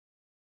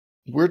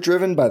We're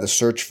driven by the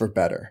search for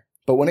better.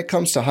 But when it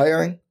comes to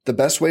hiring, the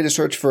best way to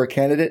search for a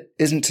candidate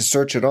isn't to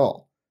search at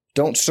all.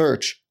 Don't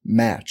search,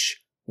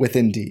 match with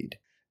Indeed.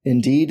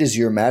 Indeed is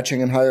your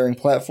matching and hiring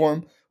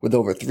platform with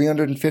over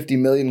 350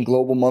 million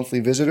global monthly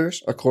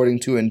visitors,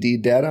 according to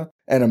Indeed data,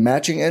 and a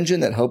matching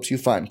engine that helps you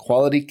find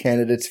quality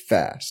candidates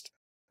fast.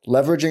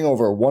 Leveraging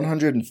over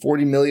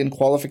 140 million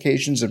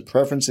qualifications and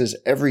preferences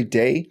every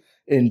day,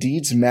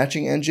 Indeed's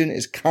matching engine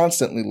is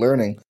constantly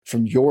learning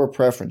from your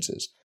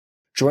preferences.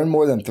 Join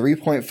more than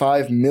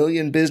 3.5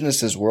 million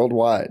businesses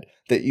worldwide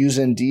that use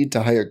Indeed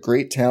to hire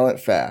great talent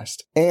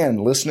fast.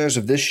 And listeners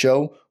of this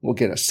show will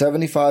get a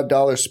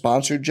 $75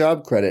 sponsored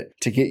job credit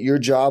to get your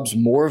jobs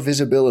more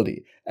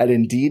visibility at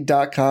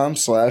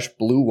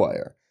Indeed.com/Blue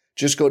Wire.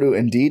 Just go to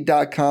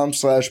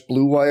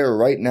Indeed.com/Blue Wire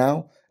right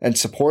now and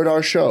support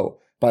our show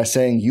by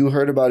saying you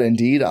heard about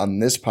Indeed on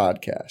this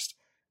podcast.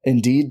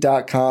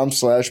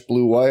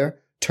 Indeed.com/Blue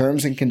Wire.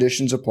 Terms and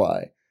conditions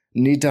apply.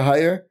 Need to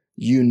hire?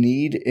 You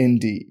need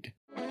Indeed.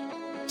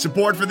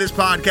 Support for this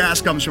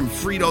podcast comes from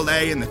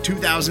Frito-Lay and the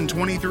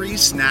 2023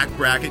 Snack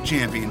Bracket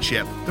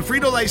Championship. The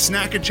Frito-Lay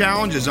Snack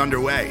Challenge is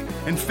underway,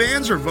 and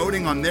fans are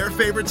voting on their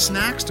favorite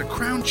snacks to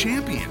crown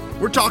champion.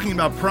 We're talking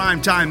about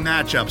primetime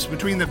matchups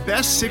between the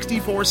best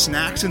 64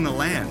 snacks in the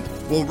land.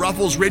 Will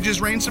Ruffles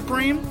Ridges reign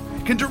supreme?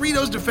 Can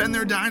Doritos defend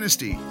their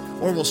dynasty?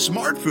 Or will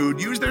Smart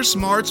Food use their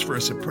smarts for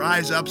a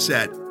surprise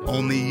upset?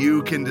 Only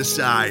you can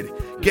decide.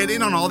 Get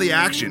in on all the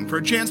action for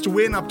a chance to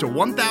win up to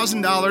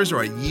 $1,000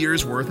 or a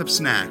year's worth of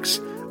snacks.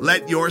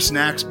 Let your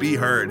snacks be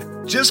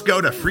heard. Just go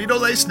to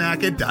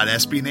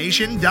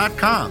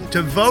fritolaysnacket.sbnation.com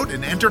to vote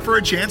and enter for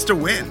a chance to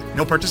win.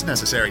 No purchase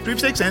necessary.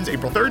 Sweepstakes ends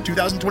April 3rd,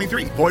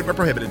 2023. Void where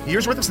prohibited.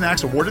 Year's worth of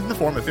snacks awarded in the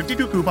form of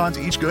 52 coupons,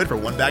 each good for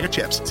one bag of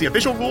chips. See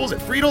official rules at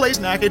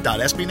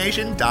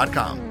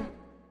fritolaysnacket.sbnation.com.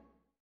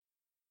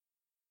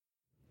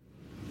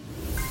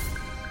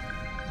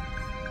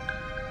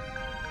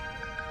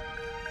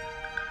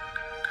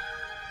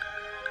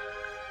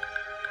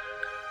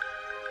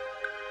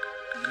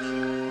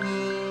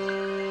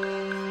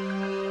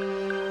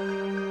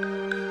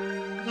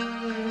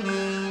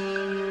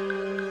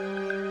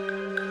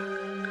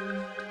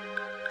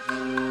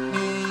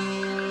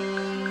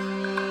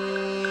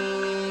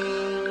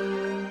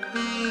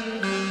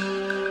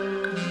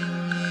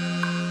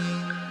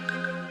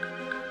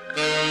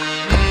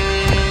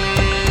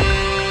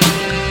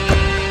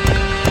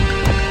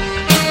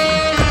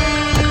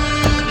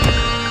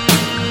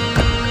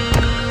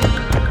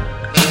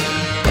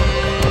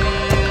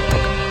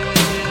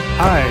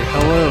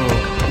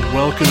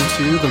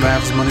 The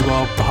Mavs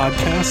Moneyball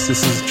Podcast.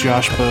 This is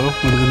Josh Bowe,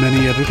 one of the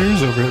many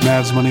editors over at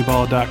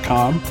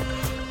MavsMoneyball.com.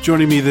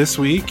 Joining me this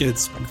week,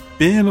 it's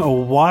been a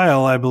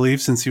while, I believe,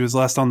 since he was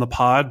last on the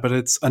pod, but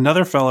it's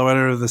another fellow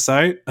editor of the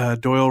site,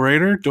 Doyle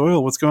Rader.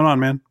 Doyle, what's going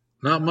on, man?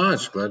 Not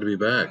much. Glad to be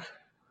back.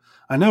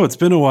 I know, it's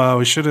been a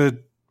while.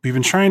 We've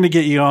been trying to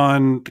get you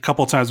on a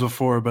couple times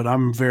before, but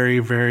I'm very,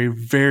 very,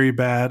 very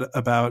bad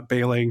about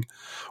bailing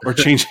or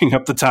changing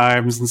up the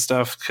times and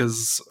stuff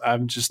because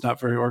I'm just not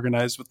very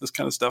organized with this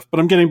kind of stuff.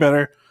 But I'm getting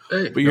better.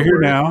 Hey, but you're here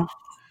now.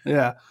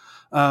 Yeah.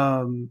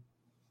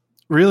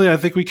 Really, I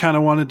think we kind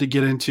of wanted to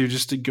get into,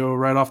 just to go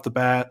right off the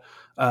bat,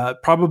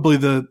 probably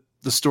the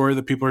story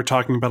that people are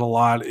talking about a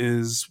lot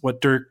is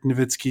what Dirk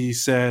Nowitzki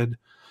said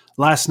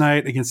last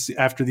night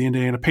after the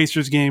Indiana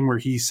Pacers game, where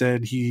he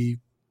said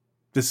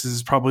this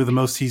is probably the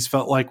most he's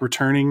felt like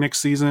returning next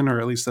season, or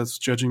at least that's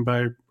judging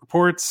by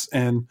reports.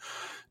 And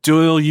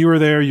Doyle, you were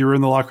there. You were in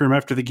the locker room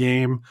after the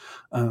game.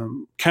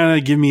 Kind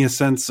of give me a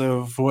sense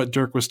of what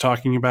Dirk was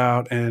talking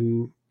about.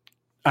 And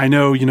I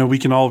know, we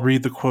can all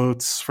read the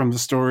quotes from the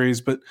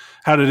stories, but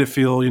how did it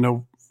feel,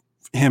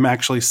 him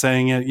actually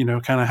saying it?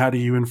 Kind of how do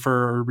you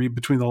infer or read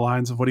between the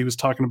lines of what he was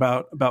talking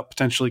about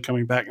potentially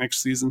coming back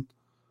next season?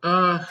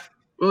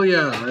 Well,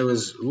 yeah, I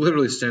was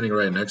literally standing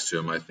right next to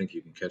him. I think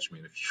you can catch me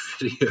in a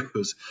few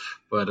videos.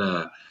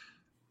 But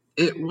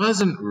it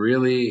wasn't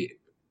really,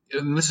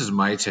 and this is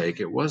my take,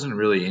 it wasn't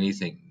really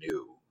anything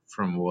new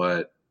from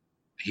what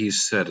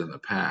he's said in the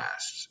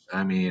past.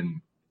 I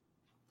mean,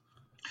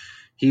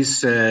 he's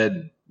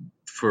said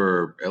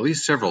for at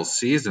least several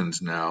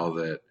seasons now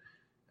that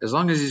as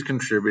long as he's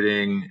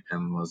contributing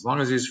and as long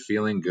as he's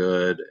feeling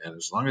good and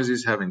as long as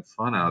he's having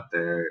fun out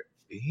there,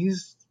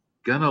 he's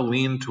going to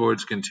lean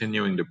towards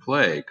continuing to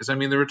play. Because, I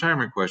mean, the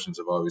retirement questions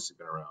have obviously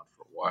been around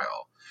for a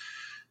while.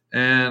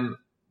 And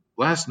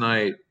last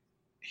night,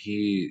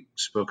 he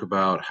spoke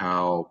about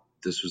how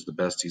this was the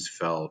best he's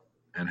felt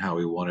and how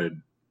he wanted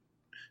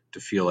to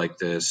feel like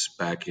this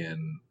back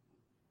in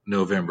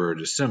November or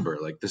December.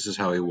 Like, this is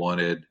how he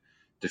wanted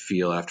to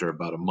feel after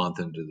about a month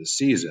into the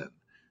season.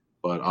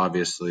 But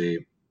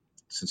obviously,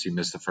 since he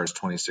missed the first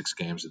 26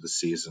 games of the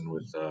season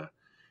with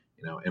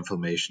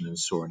inflammation and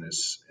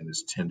soreness in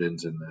his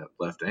tendons in that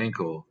left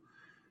ankle,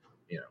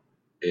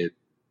 it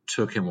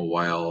took him a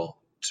while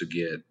to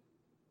get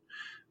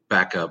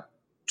back up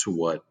to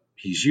what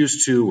he's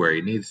used to, where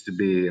he needs to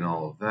be, and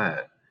all of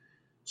that.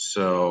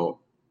 So,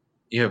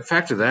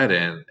 factor that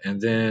in,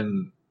 and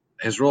then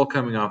his role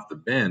coming off the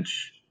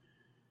bench,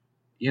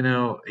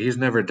 he's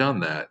never done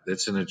that.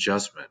 It's an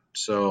adjustment.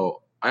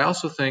 So I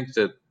also think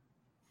that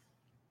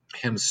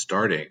him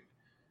starting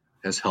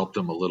has helped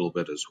him a little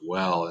bit as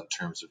well in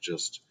terms of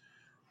just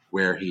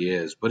where he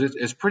is. But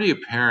it's pretty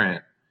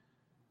apparent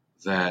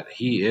that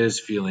he is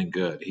feeling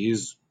good.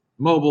 He's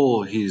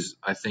mobile. He's,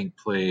 I think,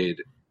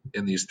 played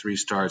in these 3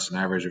 starts an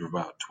average of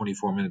about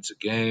 24 minutes a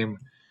game.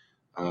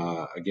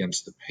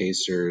 Against the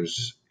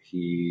Pacers,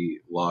 he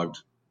logged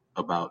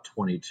about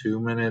 22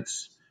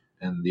 minutes,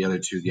 and the other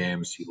 2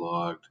 games he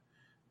logged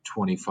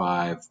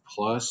 25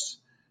 plus.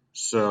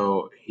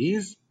 So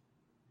he's,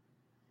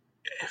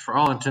 for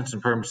all intents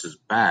and purposes,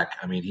 back.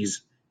 I mean,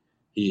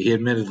 he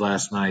admitted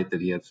last night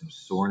that he had some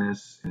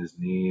soreness in his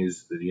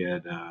knees, that he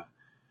had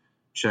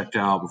checked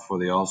out before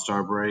the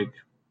All-Star break,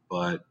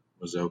 but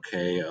was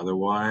okay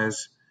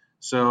otherwise.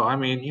 So, I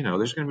mean,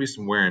 there's going to be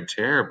some wear and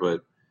tear,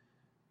 but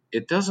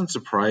it doesn't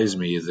surprise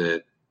me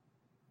that,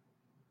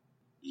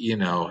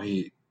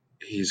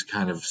 he's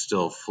kind of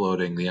still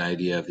floating the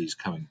idea of he's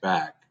coming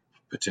back,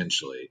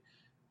 potentially.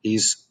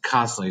 He's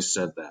constantly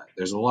said that.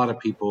 There's a lot of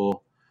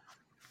people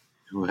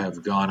who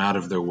have gone out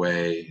of their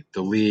way,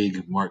 the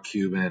league, Mark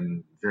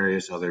Cuban,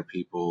 various other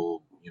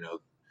people,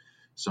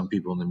 some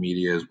people in the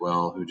media as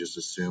well, who just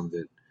assume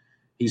that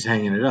he's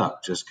hanging it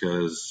up just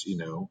because,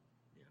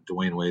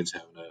 Dwayne Wade's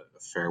having a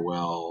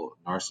farewell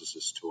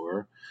narcissist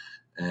tour.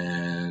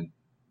 And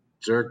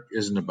Dirk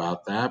isn't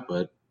about that,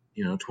 but,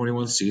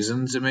 21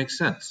 seasons, it makes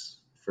sense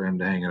for him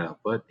to hang it up.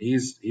 But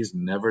he's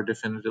never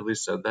definitively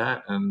said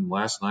that. And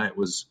last night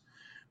was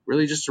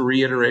really just a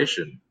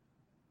reiteration.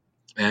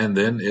 And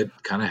then it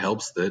kind of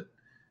helps that,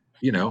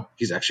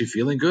 he's actually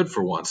feeling good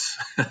for once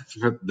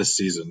for this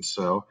season.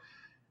 So,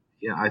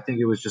 yeah, I think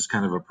it was just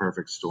kind of a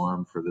perfect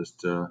storm for this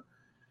to,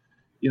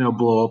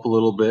 blow up a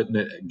little bit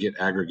and get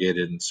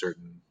aggregated in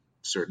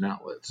certain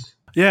outlets.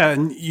 Yeah,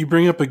 and you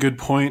bring up a good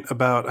point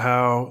about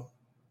how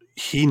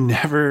he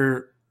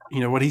never,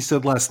 what he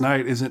said last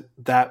night isn't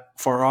that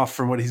far off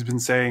from what he's been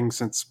saying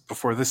since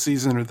before this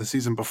season or the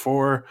season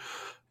before.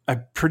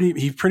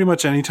 He pretty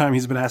much anytime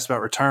he's been asked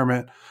about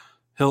retirement,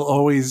 he'll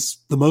always,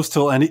 the most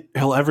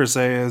he'll ever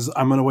say is,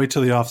 I'm going to wait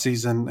till the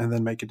offseason and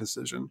then make a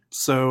decision.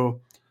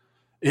 So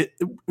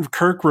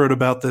Kirk wrote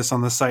about this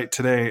on the site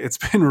today. It's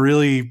been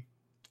really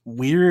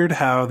weird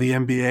how the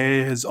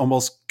NBA has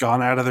almost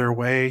gone out of their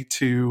way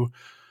to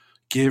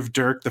give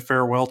Dirk the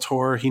farewell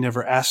tour he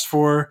never asked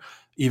for,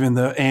 and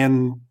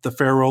the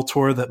farewell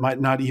tour that might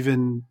not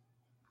even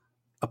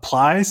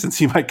apply since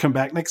he might come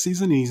back next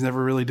season. He's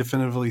never really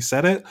definitively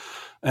said it.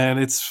 And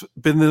it's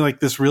been like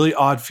this really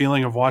odd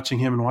feeling of watching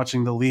him and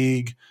watching the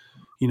league,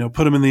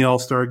 put him in the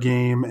All-Star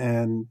game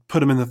and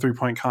put him in the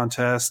 3-point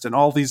contest, and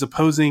all these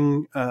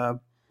opposing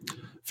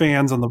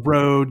fans on the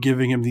road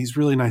giving him these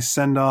really nice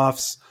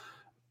send-offs.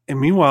 And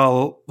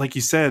meanwhile, like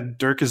you said,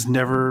 Dirk has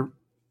never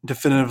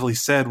definitively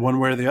said one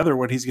way or the other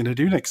what he's going to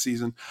do next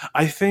season.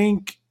 I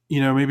think,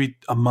 maybe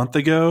a month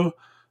ago,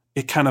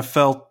 it kind of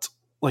felt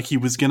like he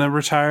was going to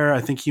retire.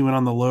 I think he went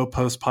on the Low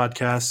Post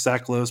podcast,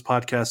 Zach Lowe's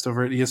podcast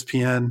over at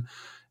ESPN,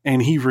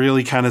 and he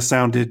really kind of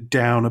sounded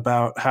down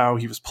about how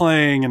he was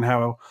playing and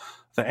how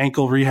the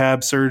ankle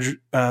rehab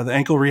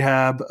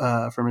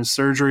from his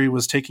surgery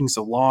was taking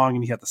so long,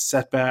 and he had the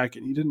setback,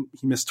 and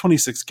he missed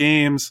 26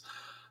 games.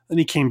 Then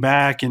he came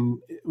back, and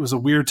it was a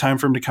weird time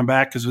for him to come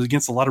back because it was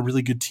against a lot of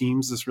really good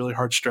teams, this really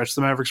hard stretch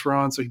the Mavericks were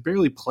on. So he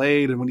barely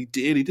played, and when he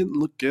did, he didn't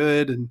look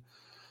good, and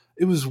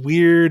it was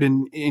weird.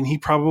 And he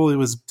probably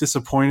was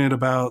disappointed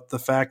about the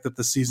fact that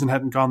the season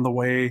hadn't gone the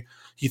way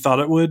he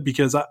thought it would,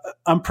 because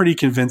I'm pretty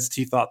convinced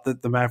he thought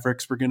that the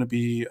Mavericks were going to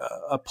be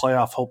a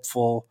playoff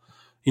hopeful,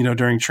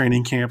 during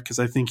training camp, because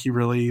I think he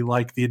really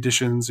liked the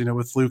additions,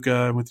 with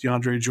Luka and with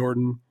DeAndre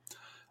Jordan.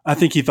 I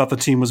think he thought the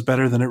team was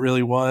better than it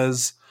really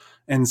was.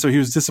 And so he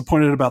was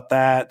disappointed about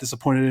that,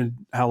 disappointed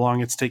in how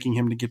long it's taking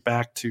him to get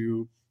back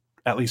to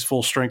at least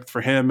full strength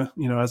for him,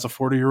 as a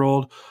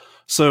 40-year-old.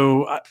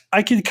 So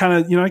I can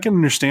kind of, I can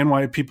understand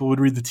why people would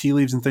read the tea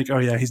leaves and think, oh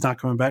yeah, he's not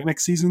coming back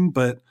next season.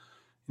 But,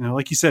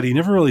 like you said, he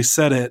never really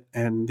said it.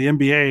 And the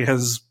NBA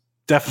has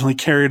definitely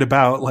carried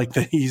about like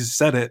that he's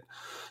said it.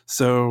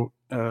 So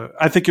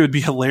I think it would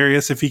be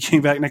hilarious if he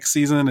came back next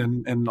season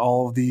and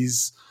all of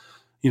these,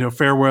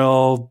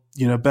 farewell,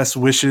 best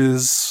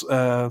wishes,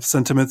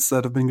 sentiments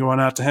that have been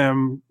going out to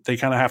him, they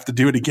kind of have to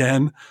do it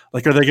again.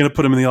 Like, are they going to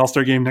put him in the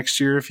All-Star game next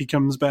year if he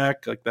comes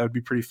back? Like, that would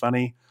be pretty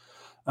funny.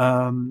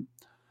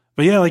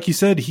 But yeah, like you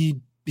said,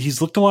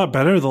 he's looked a lot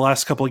better the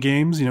last couple of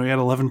games. He had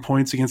 11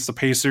 points against the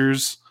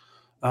Pacers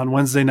on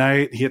Wednesday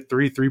night. He hit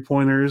 3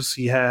 3-pointers.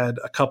 He had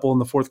a couple in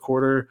the fourth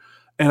quarter.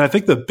 And I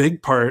think the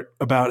big part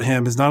about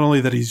him is not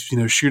only that he's,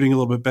 shooting a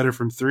little bit better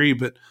from 3,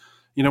 but,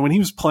 when he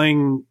was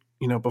playing,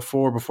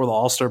 before the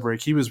All-Star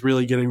break, he was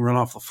really getting run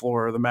off the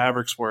floor. The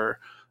Mavericks were,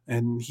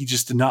 and he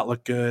just did not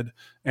look good.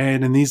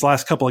 And in these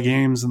last couple of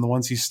games and the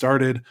ones he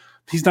started,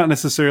 he's not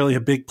necessarily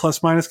a big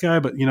plus-minus guy,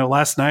 but,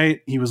 last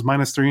night he was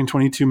 -3 in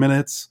 22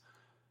 minutes.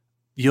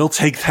 you'll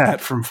take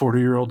that from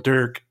 40-year-old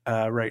Dirk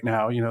right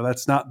now.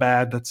 That's not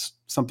bad. That's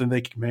something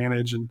they can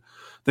manage. And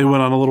they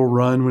went on a little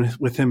run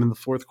with him in the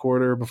fourth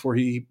quarter before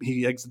he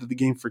exited the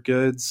game for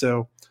good.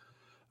 So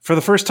for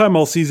the first time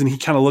all season, he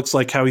kind of looks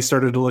like how he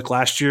started to look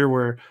last year,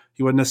 where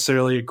he wasn't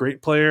necessarily a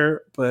great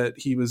player, but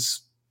he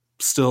was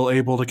still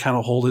able to kind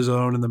of hold his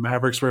own, and the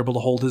Mavericks were able to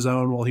hold his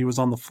own while he was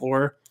on the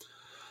floor.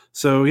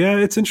 So, yeah,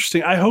 it's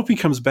interesting. I hope he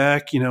comes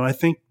back. I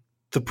think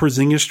the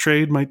Porzingis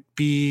trade might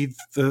be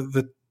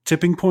the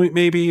tipping point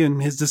maybe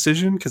in his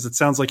decision, because it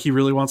sounds like he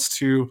really wants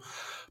to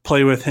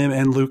play with him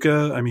and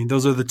Luka. I mean,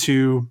 those are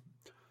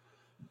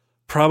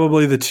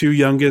probably the two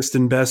youngest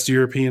and best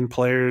European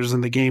players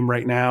in the game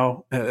right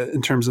now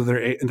in terms of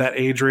that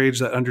age range,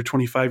 that under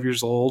 25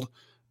 years old.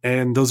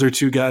 And those are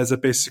two guys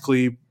that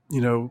basically,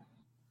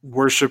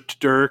 worshipped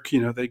Dirk.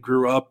 They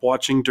grew up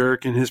watching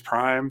Dirk in his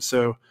prime.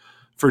 So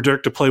for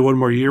Dirk to play one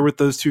more year with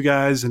those two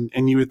guys,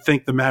 and you would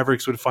think the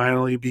Mavericks would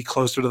finally be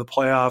closer to the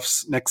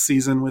playoffs next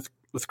season with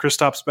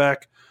Kristaps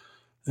back,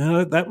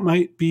 that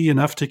might be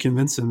enough to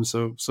convince him.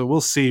 So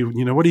we'll see.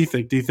 What do you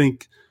think? Do you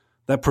think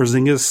that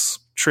Porzingis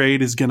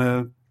trade is going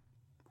to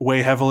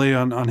weigh heavily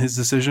on his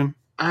decision?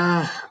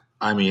 I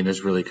mean,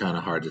 it's really kind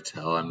of hard to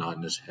tell. I'm not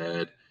in his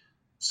head.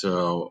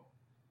 So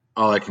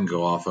all I can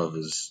go off of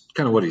is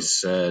kind of what he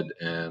said.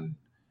 And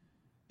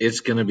it's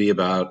going to be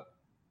about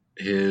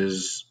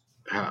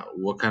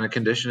what kind of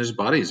condition his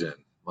body's in.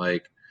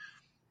 Like,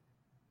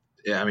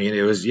 yeah, I mean,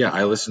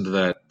 I listened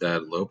to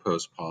that Low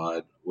Post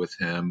pod with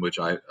him, which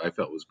I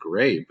felt was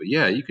great. But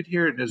yeah, you could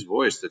hear it in his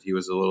voice that he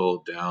was a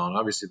little down.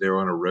 Obviously, they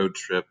were on a road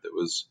trip that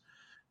was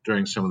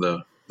during some of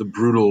the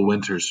brutal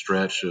winter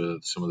stretch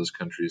some of this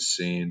country's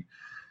seen.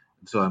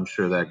 And so I'm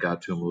sure that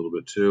got to him a little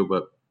bit too.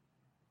 But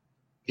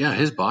yeah,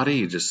 his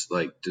body just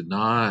did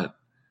not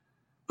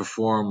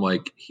perform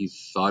like he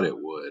thought it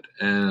would.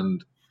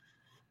 And,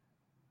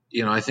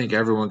 I think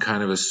everyone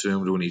kind of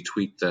assumed when he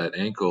tweaked that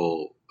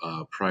ankle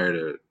prior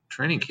to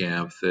training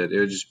camp that it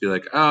would just be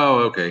like,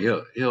 oh, okay,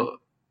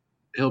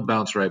 he'll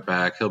bounce right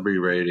back. He'll be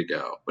ready to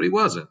go. But he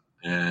wasn't.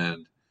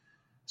 And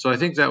so I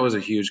think that was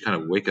a huge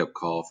kind of wake-up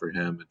call for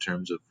him in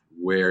terms of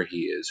where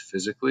he is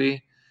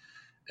physically.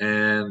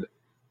 And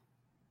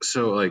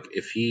so,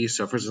 if he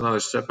suffers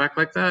another setback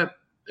like that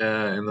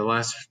in the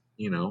last,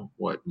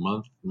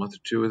 month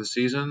or two of the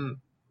season,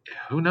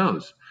 who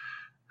knows?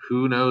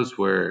 Who knows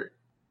where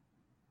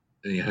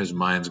his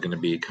mind's going to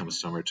be come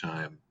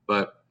summertime.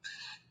 But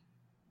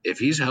if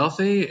he's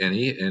healthy and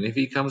if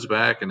he comes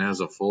back and has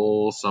a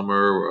full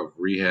summer of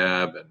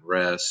rehab and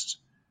rest,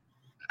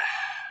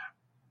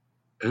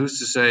 who's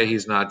to say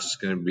he's not just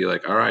going to be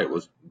like, all right,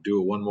 let's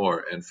do it one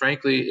more. And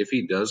frankly, if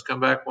he does come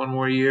back one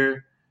more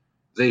year,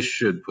 they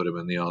should put him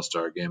in the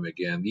All-Star game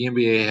again. The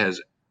NBA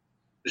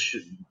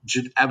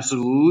should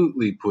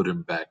absolutely put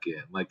him back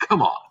in.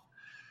 Come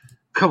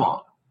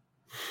on.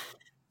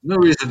 No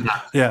reason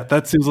not. Yeah,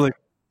 that seems like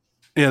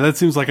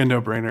a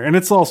no-brainer. And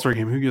it's the All-Star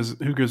game. Who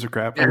gives a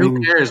crap? Yeah, who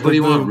cares? What do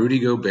you want, Rudy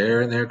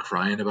Gobert in there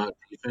crying about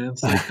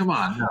defense? Come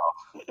on,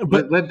 no.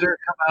 But let Dirk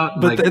come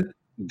out and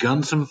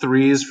gun some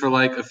threes for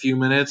a few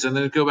minutes and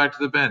then go back to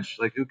the bench.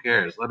 Who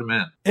cares? Let him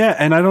in. Yeah,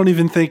 and I don't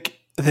even think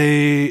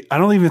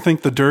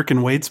the Dirk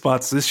and Wade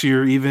spots this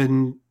year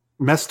even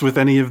messed with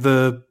any of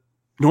the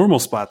normal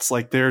spots.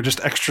 They're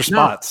just extra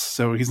spots.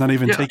 So he's not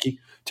even taking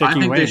I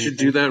think away they anything. should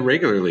do that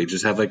regularly.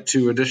 Just have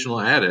 2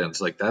 additional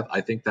add-ins like that.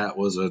 I think that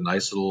was a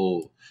nice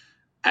little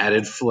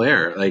added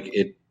flair.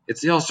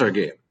 It's the All-Star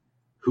game.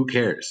 Who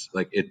cares?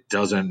 It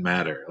doesn't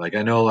matter.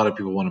 I know a lot of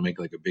people want to make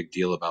a big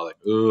deal about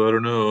oh, I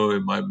don't know,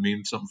 it might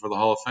mean something for the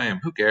Hall of Fame.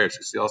 Who cares?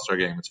 It's the All-Star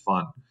game. It's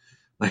fun.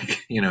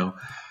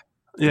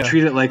 Yeah.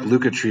 Treat it like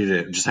Luka treated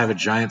it and just have a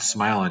giant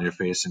smile on your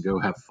face and go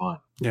have fun.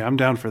 Yeah, I'm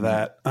down for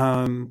that.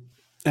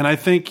 And I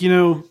think,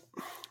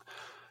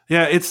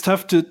 it's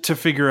tough to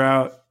figure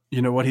out,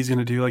 what he's going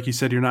to do. Like you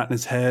said, you're not in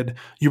his head.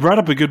 You brought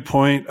up a good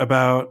point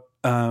about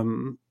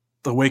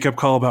the wake-up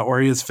call about where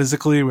he is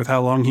physically with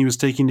how long he was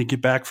taking to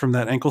get back from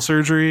that ankle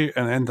surgery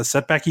and the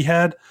setback he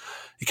had.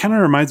 It kind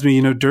of reminds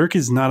me, Dirk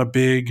is not a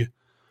big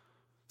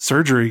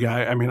surgery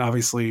guy. I mean,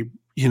 obviously,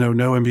 no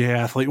NBA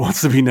athlete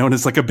wants to be known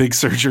as a big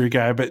surgery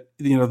guy, but,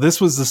 this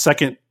was the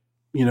second,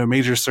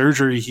 major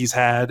surgery he's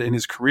had in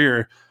his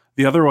career.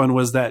 The other one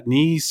was that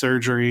knee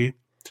surgery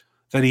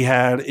that he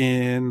had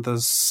in the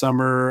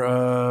summer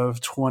of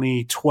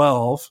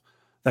 2012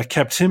 that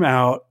kept him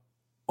out,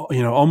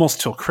 almost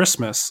till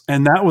Christmas.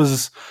 And that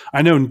was,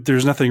 I know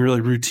there's nothing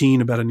really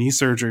routine about a knee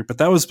surgery, but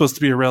that was supposed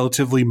to be a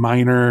relatively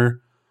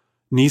minor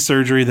knee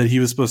surgery that he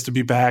was supposed to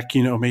be back,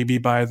 maybe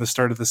by the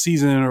start of the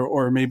season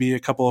or maybe a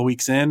couple of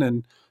weeks in.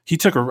 And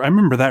I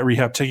remember that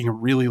rehab taking a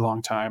really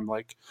long time.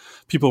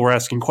 People were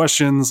asking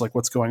questions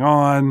what's going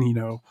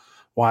on,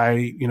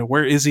 why,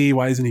 where is he?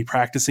 Why isn't he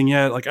practicing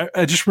yet?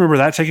 I just remember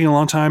that taking a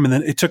long time. And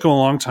then it took him a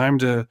long time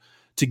to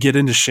get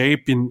into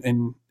shape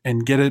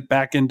and get it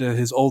back into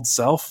his old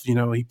self.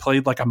 He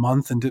played a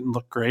month and didn't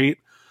look great.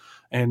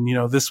 And,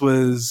 this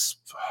was,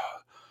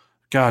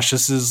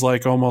 this is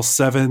almost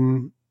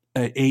 7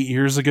 8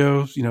 years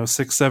ago,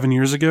 6, 7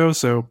 years ago.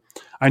 So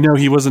I know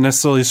he wasn't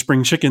necessarily a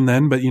spring chicken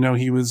then, but,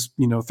 he was,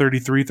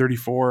 33,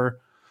 34.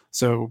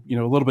 So, a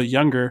little bit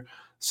younger.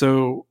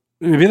 So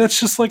maybe that's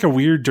just like a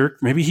weird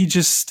Dirk. Maybe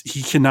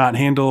he cannot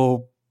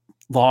handle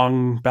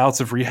long bouts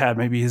of rehab.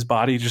 Maybe his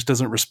body just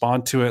doesn't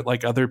respond to it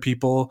like other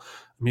people.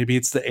 Maybe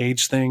it's the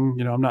age thing.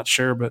 I'm not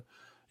sure, but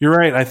you're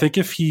right. I think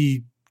if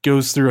he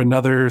goes through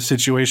another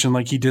situation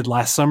like he did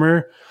last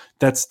summer,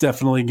 that's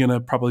definitely going to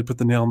probably put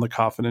the nail in the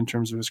coffin in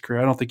terms of his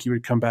career. I don't think he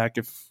would come back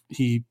if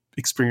he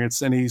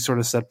experienced any sort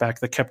of setback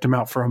that kept him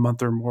out for a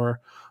month or more.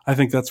 I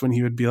think that's when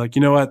he would be like,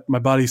 you know what, my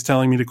body's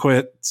telling me to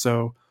quit,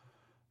 so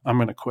I'm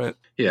going to quit.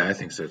 Yeah, I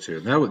think so too.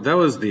 That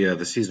was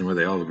the season where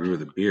they all grew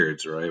the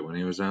beards, right? When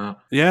he was out.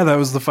 Yeah, that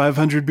was the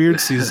 500 beard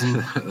season.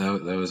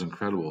 that was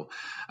incredible.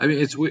 I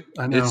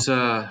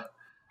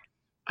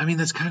mean,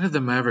 that's kind of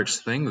the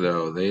Mavericks thing,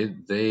 though.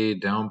 They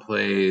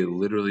downplay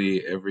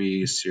literally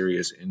every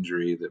serious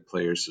injury that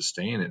players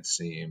sustain, it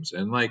seems.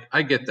 And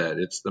I get that.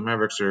 It's the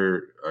Mavericks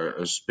are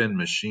a spin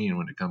machine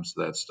when it comes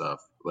to that stuff.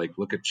 Like,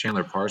 look at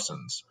Chandler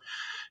Parsons.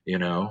 They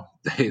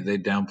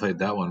downplayed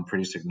that one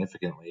pretty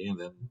significantly, and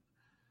then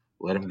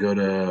let him go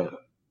to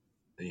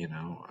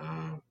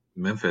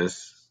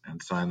Memphis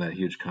and sign that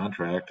huge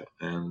contract,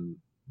 and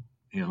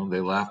they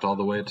laughed all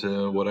the way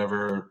to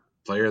whatever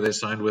player they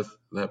signed with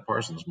that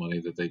Parsons money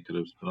that they could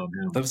have spent on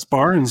him. That was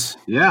Barnes.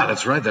 Yeah,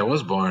 that's right. That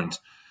was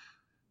Barnes.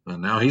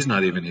 And now he's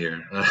not even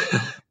here.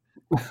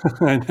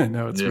 I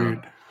know, it's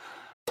weird.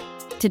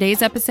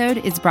 Today's episode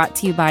is brought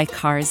to you by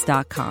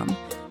Cars.com.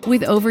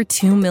 With over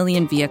 2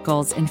 million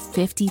vehicles and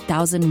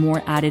 50,000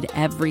 more added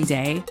every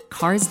day,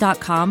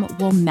 Cars.com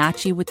will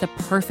match you with the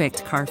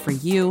perfect car for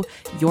you,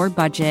 your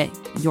budget,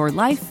 your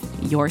life,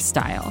 your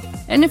style.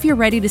 And if you're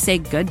ready to say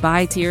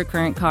goodbye to your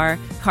current car,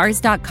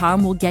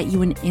 Cars.com will get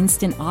you an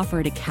instant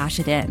offer to cash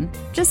it in.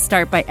 Just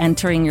start by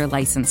entering your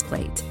license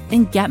plate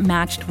and get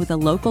matched with a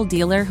local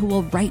dealer who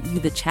will write you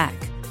the check.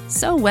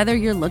 So whether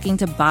you're looking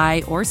to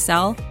buy or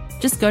sell,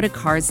 just go to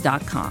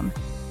Cars.com.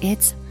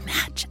 It's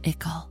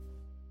magical.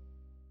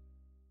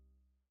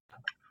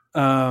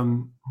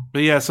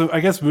 But yeah, so I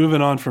guess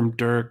moving on from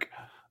Dirk,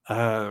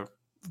 other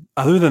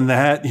than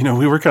that,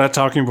 we were kind of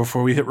talking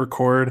before we hit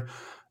record.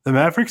 The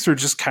Mavericks are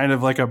just kind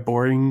of like a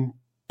boring,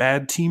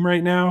 bad team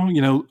right now.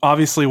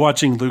 Obviously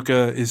watching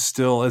Luka is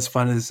still as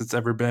fun as it's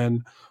ever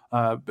been.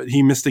 But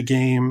he missed a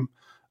game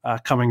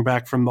coming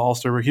back from the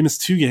All-Star break. He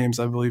missed 2 games,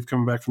 I believe,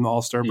 coming back from the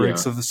All-Star break.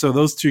 Yeah. So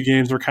those 2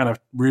 games were kind of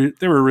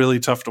they were really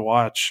tough to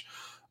watch.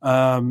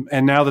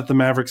 And now that the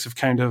Mavericks have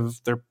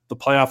the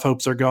playoff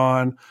hopes are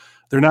gone,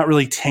 they're not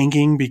really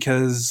tanking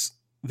because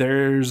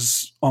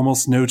there's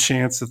almost no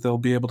chance that they'll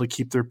be able to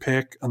keep their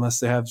pick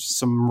unless they have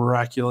some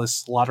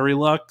miraculous lottery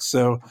luck.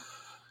 So,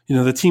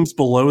 the teams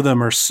below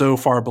them are so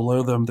far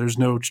below them, there's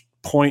no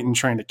point in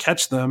trying to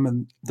catch them,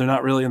 and they're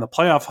not really in the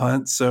playoff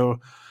hunt.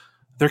 So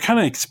they're kind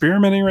of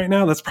experimenting right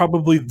now. That's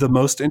probably the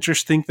most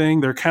interesting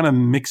thing. They're kind of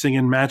mixing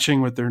and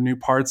matching with their new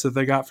parts that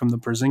they got from the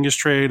Porzingis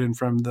trade and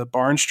from the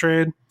Barnes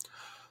trade.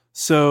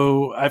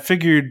 So I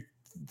figured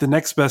the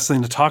next best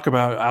thing to talk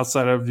about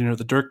outside of,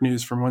 the Dirk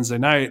news from Wednesday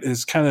night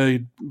is kind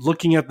of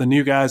looking at the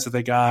new guys that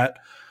they got,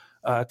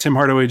 Tim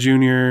Hardaway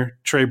Jr.,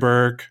 Trey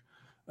Burke,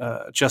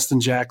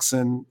 Justin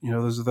Jackson.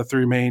 Those are the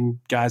 3 main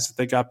guys that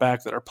they got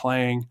back that are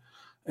playing,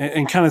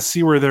 and kind of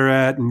see where they're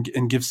at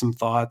and give some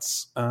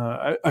thoughts.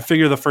 I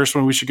figure the first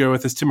one we should go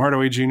with is Tim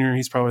Hardaway Jr.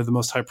 He's probably the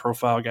most high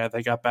profile guy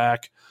they got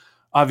back.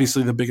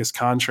 Obviously the biggest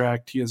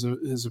contract. He has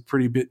a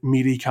pretty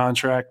meaty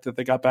contract that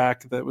they got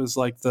back. That was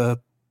like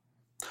the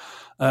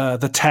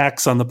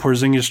tax on the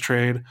Porzingis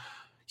trade.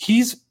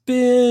 He's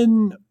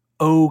been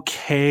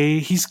okay.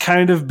 He's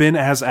kind of been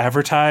as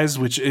advertised,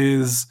 which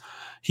is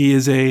he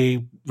is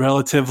a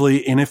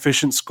relatively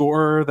inefficient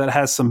scorer that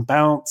has some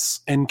bounce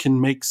and can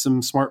make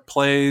some smart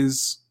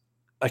plays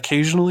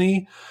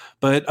occasionally.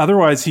 But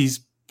otherwise,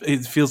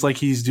 it feels like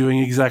he's doing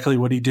exactly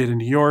what he did in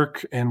New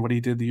York and what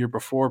he did the year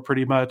before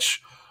pretty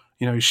much.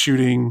 He's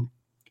shooting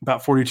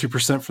about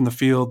 42% from the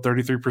field,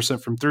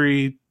 33% from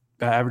 3,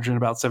 averaging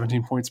about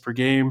 17 points per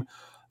game.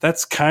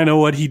 That's kind of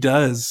what he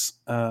does.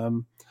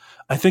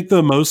 I think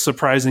the most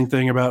surprising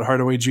thing about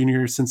Hardaway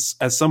Jr., since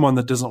as someone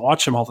that doesn't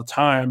watch him all the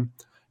time,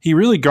 he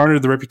really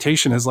garnered the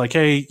reputation as like,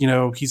 hey,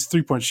 he's a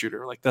 3-point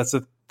shooter. Like that's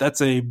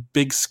a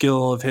big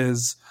skill of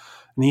his,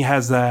 and he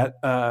has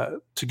that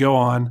to go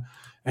on.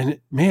 And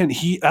man,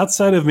 he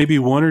outside of maybe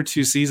 1 or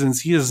 2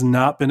 seasons, he has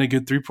not been a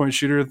good 3-point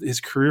shooter. His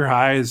career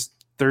high is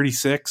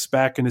 36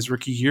 back in his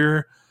rookie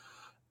year.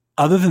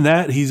 Other than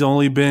that, he's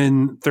only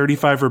been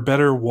 35 or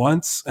better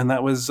once, and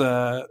that was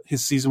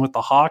his season with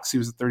the Hawks. He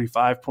was at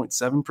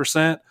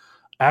 35.7%.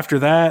 After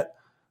that,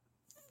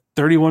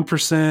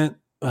 31%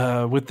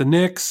 with the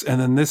Knicks,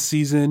 and then this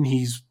season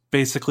he's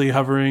basically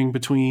hovering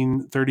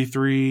between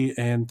 33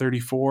 and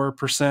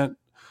 34%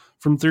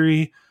 from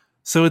 3.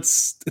 So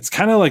it's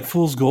kind of like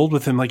fool's gold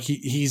with him. Like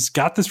he's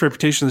got this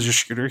reputation as a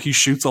shooter. He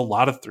shoots a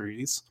lot of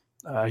threes.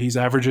 He's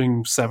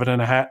averaging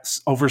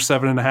over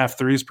 7.5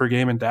 threes per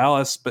game in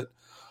Dallas, but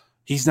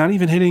he's not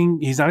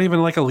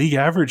even like a league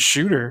average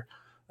shooter.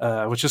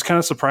 which is kind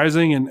of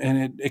surprising,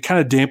 and it kind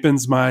of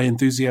dampens my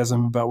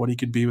enthusiasm about what he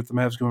could be with the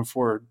Mavs going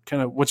forward.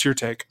 Kind of, what's your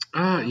take?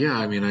 Yeah,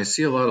 I mean, I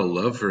see a lot of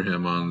love for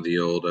him on the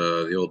old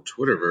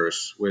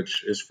Twitterverse,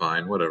 which is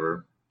fine,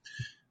 whatever.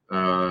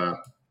 But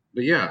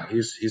yeah,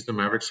 he's the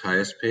Mavericks'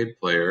 highest paid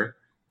player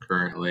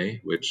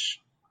currently,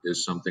 which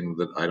is something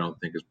that I don't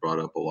think is brought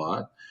up a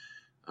lot.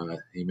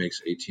 He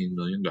makes $18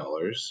 million,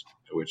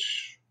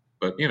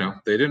 but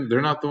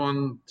they're not the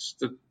ones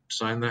that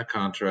signed that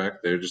contract.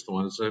 They're just the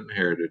ones that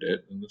inherited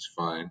it, and it's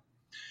fine.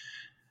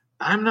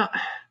 I don't know.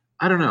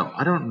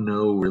 I don't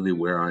know really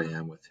where I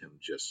am with him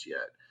just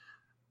yet.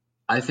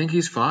 I think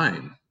he's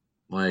fine.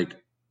 Like,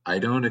 I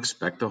don't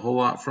expect a whole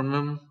lot from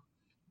him.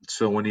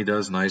 So when he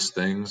does nice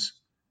things,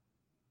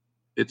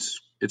 it's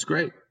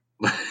great.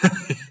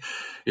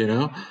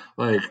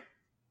 Like,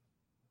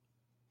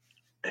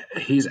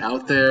 he's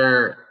out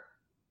there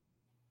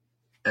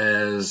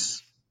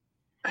as,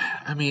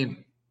 I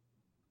mean,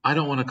 I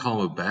don't want to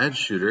call him a bad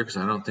shooter because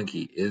I don't think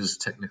he is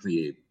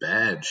technically a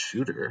bad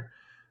shooter.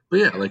 But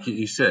yeah, like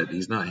you said,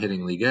 he's not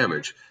hitting league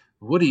average.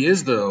 What he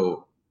is,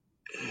 though,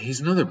 he's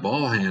another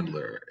ball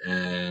handler.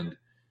 And,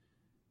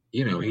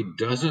 he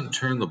doesn't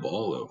turn the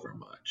ball over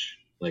much,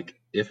 like,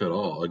 if at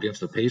all.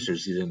 Against the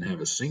Pacers, he didn't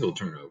have a single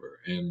turnover.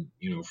 And,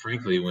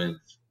 frankly, with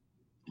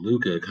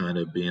Luka kind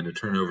of being a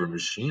turnover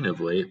machine of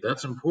late,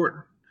 that's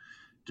important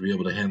to be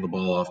able to hand the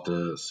ball off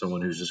to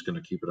someone who's just going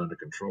to keep it under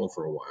control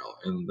for a while.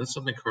 And that's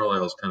something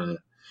Carlisle's kind of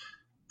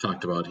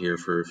talked about here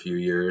for a few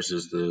years,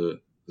 is the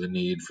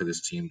need for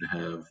this team to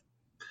have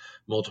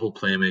multiple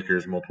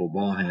playmakers, multiple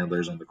ball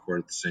handlers on the court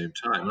at the same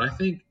time. And I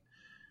think,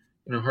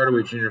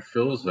 Hardaway Jr.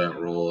 fills that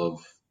role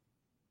of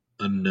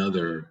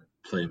another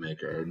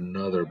playmaker,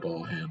 another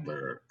ball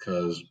handler,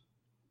 because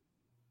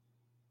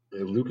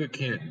Luka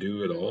can't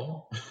do it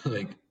all.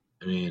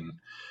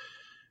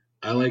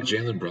 I like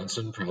Jalen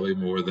Brunson probably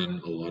more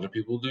than a lot of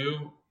people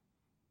do,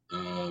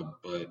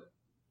 but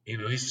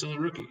he's still a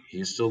rookie.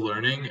 He's still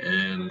learning,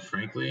 and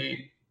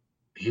frankly,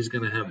 he's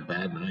going to have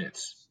bad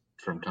nights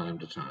from time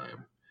to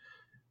time.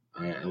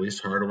 At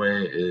least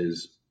Hardaway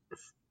is a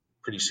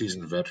pretty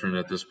seasoned veteran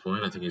at this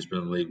point. I think he's been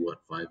in the league,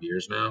 5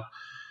 years now?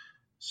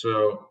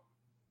 So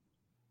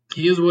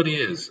he is what he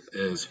is,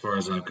 as far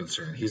as I'm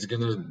concerned. He's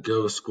going to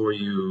go score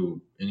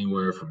you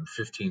anywhere from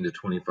 15 to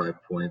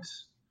 25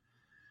 points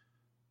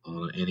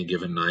on any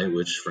given night,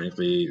 which,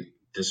 frankly,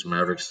 this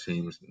Mavericks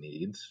team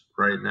needs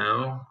right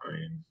now. I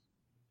mean,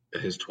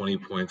 his 20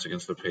 points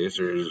against the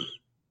Pacers,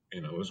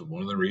 was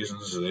one of the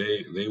reasons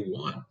they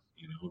won.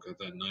 Got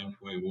that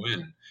 9-point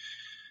win.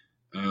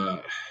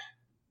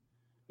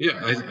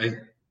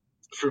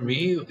 For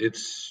me,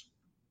 it's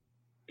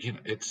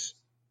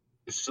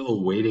still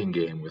a waiting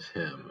game with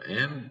him,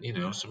 and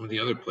some of the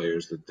other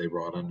players that they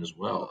brought in as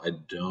well. I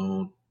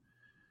don't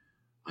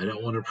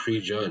want to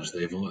prejudge.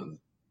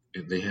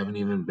 They haven't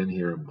even been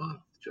here a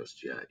month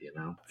just yet.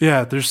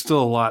 Yeah, there's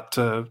still a lot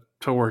to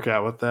work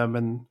out with them,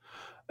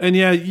 and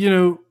yeah,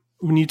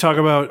 when you talk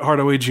about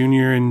Hardaway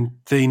Jr. and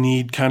they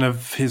need kind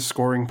of his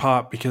scoring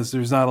pop because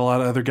there's not a lot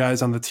of other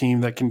guys on the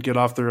team that can get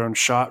off their own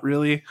shot,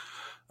 really.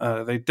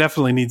 They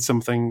definitely need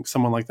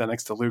someone like that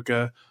next to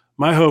Luka.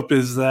 My hope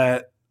is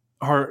that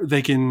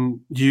they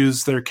can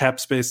use their cap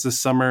space this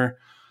summer.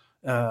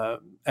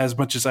 As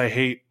much as I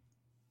hate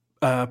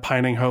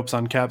pining hopes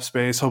on cap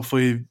space,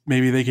 hopefully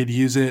maybe they could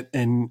use it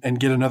and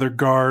get another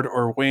guard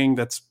or wing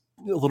that's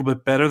a little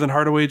bit better than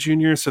Hardaway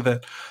Jr. so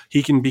that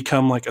he can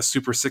become like a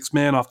super six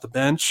man off the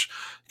bench.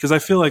 Because I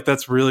feel like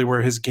that's really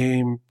where his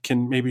game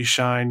can maybe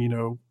shine,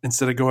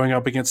 instead of going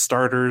up against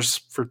starters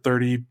for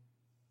 30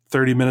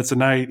 minutes a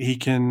night, he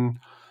can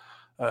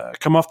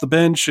come off the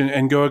bench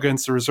and go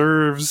against the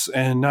reserves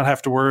and not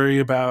have to worry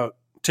about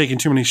taking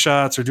too many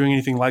shots or doing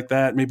anything like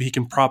that. Maybe he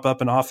can prop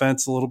up an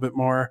offense a little bit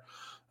more.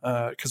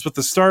 Because with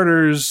the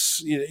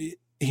starters,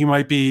 he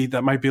might be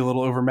a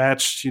little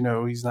overmatched.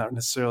 He's not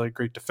necessarily a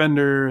great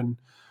defender, and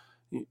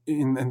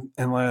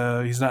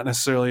he's not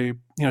necessarily,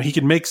 he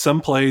can make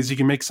some plays, he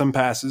can make some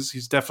passes.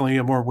 He's definitely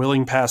a more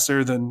willing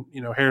passer than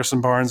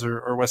Harrison Barnes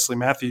or Wesley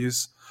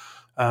Matthews.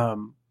 But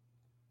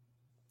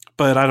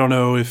I don't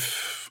know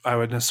if I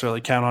would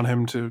necessarily count on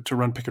him to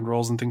run pick and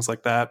rolls and things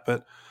like that.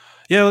 But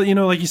yeah,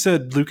 like you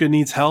said, Luka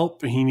needs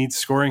help. He needs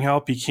scoring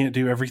help. He can't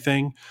do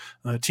everything.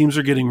 Teams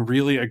are getting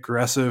really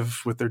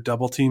aggressive with their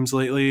double teams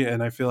lately,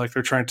 and I feel like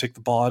they're trying to take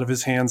the ball out of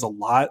his hands a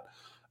lot.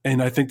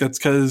 And I think that's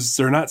because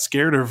they're not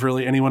scared of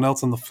really anyone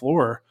else on the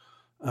floor.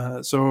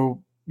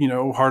 So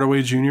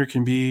Hardaway Jr.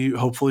 can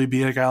hopefully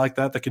be a guy like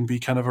that can be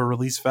kind of a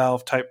release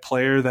valve type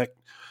player that,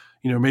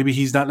 maybe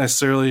he's not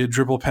necessarily a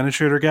dribble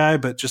penetrator guy,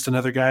 but just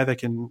another guy that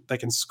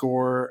can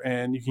score,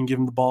 and you can give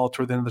him the ball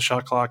toward the end of the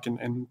shot clock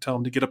and tell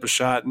him to get up a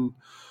shot, and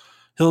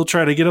he'll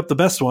try to get up the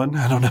best one.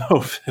 I don't know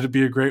if it'd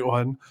be a great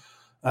one.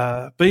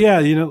 But yeah,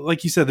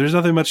 like you said, there's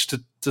nothing much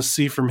to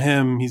see from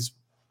him. He's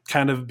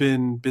kind of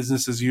been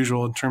business as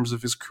usual in terms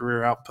of his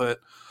career output.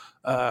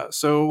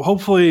 So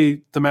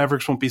hopefully the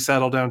Mavericks won't be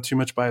saddled down too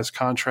much by his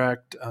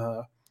contract,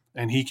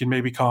 and he can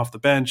maybe come off the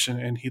bench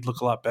and he'd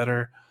look a lot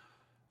better.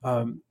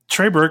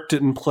 Trey Burke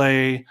didn't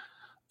play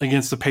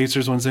against the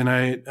Pacers Wednesday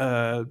night.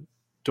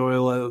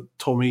 Doyle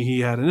told me he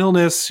had an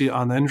illness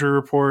on the injury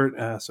report,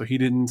 so he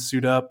didn't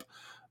suit up.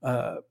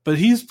 But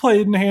he's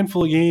played in a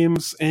handful of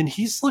games, and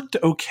he's looked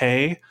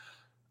okay.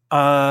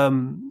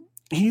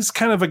 He's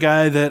kind of a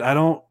guy that I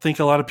don't think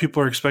a lot of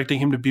people are expecting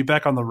him to be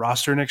back on the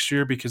roster next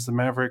year because the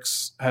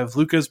Mavericks have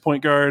Luka as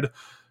point guard.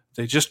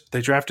 They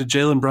drafted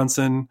Jalen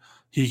Brunson.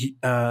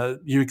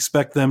 You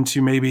expect them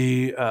to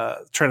maybe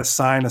try to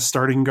sign a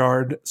starting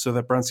guard so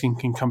that Brunson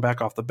can come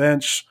back off the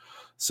bench.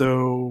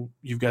 So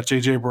you've got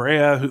JJ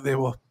Barea, who they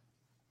will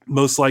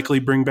most likely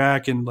bring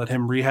back and let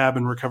him rehab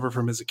and recover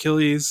from his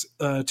Achilles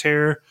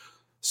tear.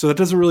 So that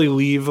doesn't really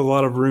leave a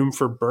lot of room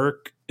for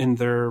Burke in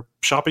their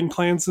shopping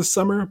plans this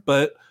summer.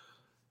 But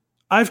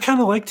I've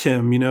kind of liked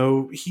him.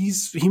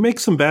 He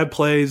makes some bad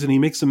plays and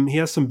he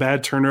has some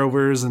bad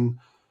turnovers and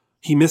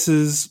he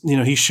misses.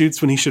 He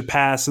shoots when he should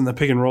pass in the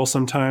pick and roll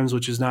sometimes,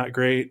 which is not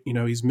great.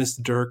 He's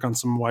missed Dirk on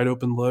some wide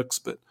open looks,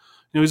 but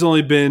he's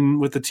only been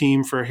with the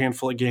team for a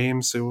handful of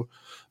games, so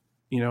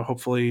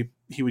hopefully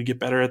he would get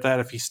better at that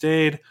if he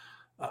stayed.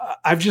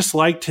 I've just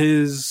liked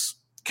his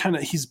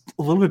he's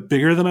a little bit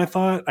bigger than I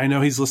thought. I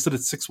know he's listed at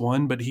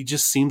 6'1", but he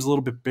just seems a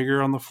little bit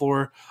bigger on the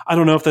floor. I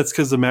don't know if that's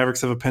because the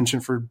Mavericks have a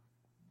penchant for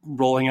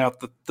rolling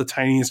out the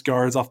tiniest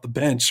guards off the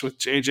bench with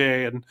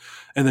JJ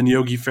and then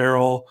Yogi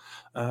Ferrell.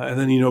 And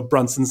then,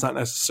 Brunson's not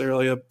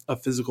necessarily a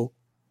physical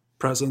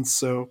presence.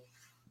 So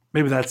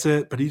maybe that's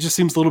it. But he just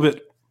seems a little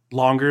bit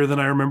longer than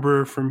I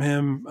remember from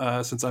him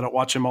since I don't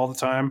watch him all the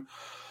time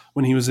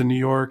when he was in New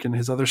York and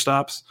his other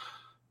stops.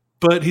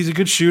 But he's a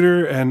good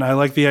shooter, and I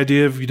like the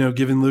idea of,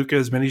 giving Luka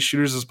as many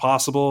shooters as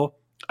possible.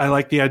 I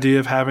like the idea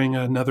of having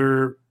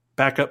another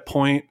backup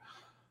point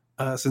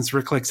since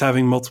Rick likes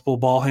having multiple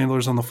ball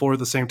handlers on the floor at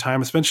the same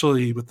time,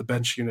 especially with the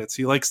bench units.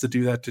 He likes to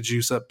do that to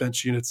juice up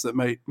bench units that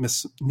might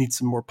need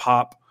some more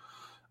pop.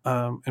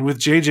 And with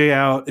JJ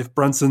out, if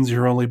Brunson's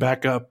your only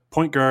backup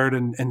point guard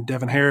and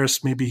Devin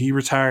Harris, maybe he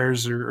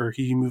retires or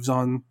he moves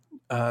on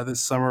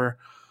this summer,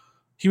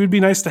 he would be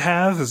nice to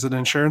have as an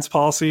insurance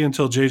policy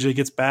until JJ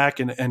gets back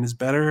and is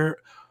better.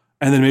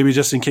 And then maybe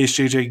just in case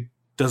JJ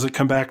doesn't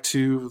come back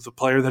to the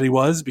player that he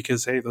was,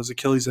 because, hey, those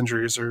Achilles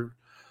injuries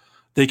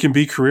they can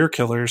be career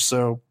killers.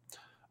 So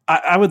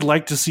I would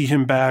like to see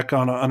him back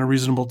on a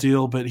reasonable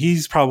deal, but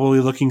he's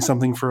probably looking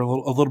something for a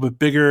little bit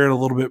bigger and a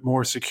little bit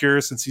more secure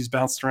since he's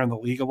bounced around the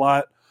league a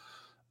lot.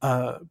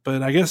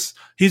 But I guess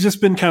he's just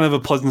been kind of a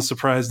pleasant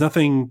surprise.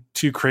 Nothing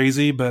too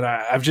crazy, but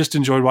I've just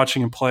enjoyed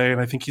watching him play,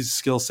 and I think his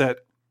skill set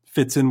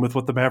fits in with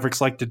what the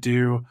Mavericks like to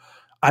do.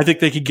 I think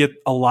they could get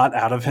a lot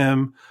out of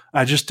him.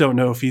 I just don't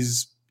know if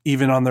he's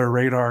even on their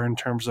radar in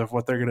terms of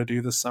what they're going to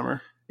do this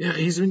summer. Yeah,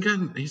 he's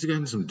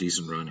gotten some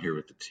decent run here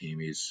with the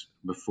team.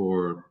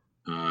 Before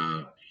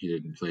he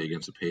didn't play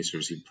against the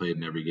Pacers, he'd played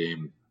in every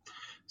game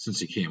since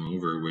he came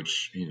over,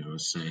 which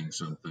is saying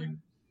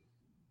something.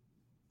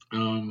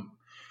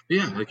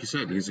 Yeah, like you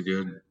said,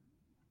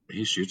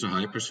 he shoots a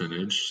high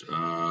percentage.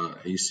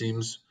 He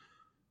seems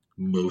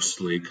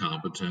mostly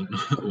competent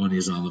when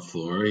he's on the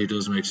floor. He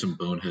does make some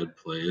bonehead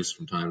plays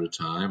from time to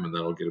time, and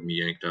that'll get him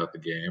yanked out the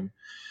game.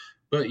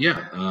 But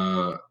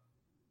yeah,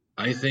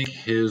 I think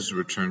his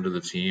return to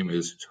the team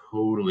is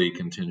totally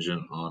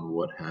contingent on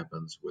what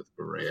happens with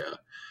Barea.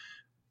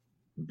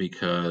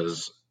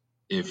 Because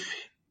if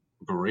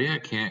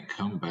Barea can't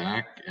come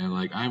back, and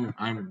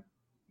I'm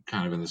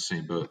kind of in the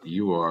same boat that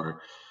you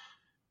are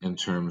in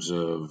terms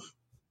of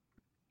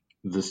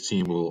this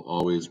team will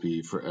always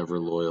be forever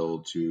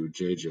loyal to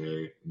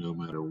JJ no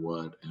matter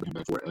what,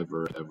 and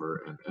forever,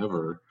 ever, and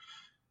ever.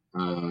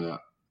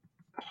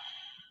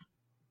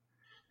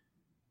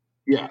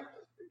 Yeah,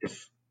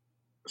 if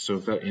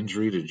that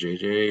injury to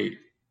JJ,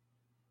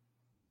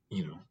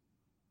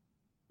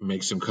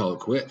 makes him call it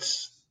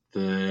quits,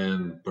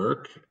 then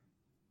Burke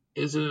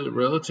is a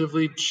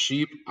relatively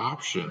cheap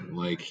option.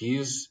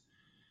 He's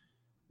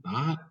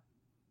not.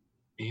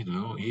 He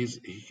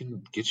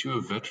can get you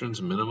a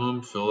veteran's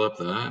minimum, fill up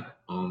that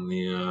on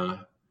the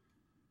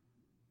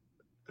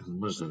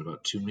what is that,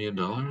 about $2 million?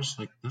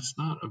 That's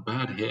not a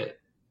bad hit,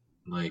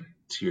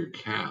 to your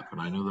cap. And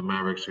I know the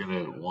Mavericks are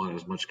gonna want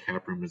as much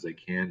cap room as they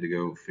can to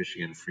go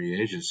fishing in free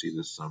agency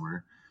this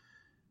summer,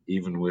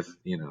 even with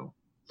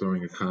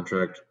throwing a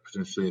contract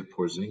potentially at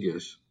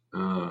Porzingis.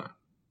 Yeah,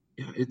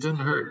 it doesn't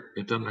hurt.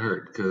 It doesn't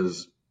hurt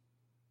because,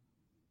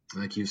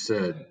 like you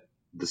said,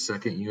 the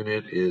second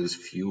unit is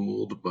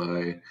fueled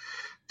by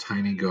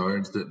tiny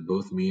guards that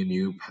both me and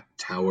you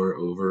tower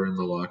over in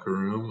the locker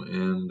room,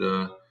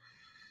 and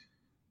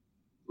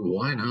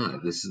why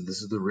not? This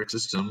is the Rick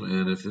system,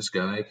 and if this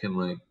guy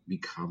can be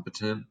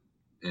competent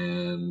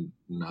and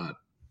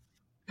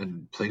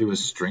play to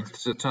his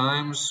strengths at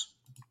times,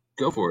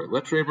 go for it.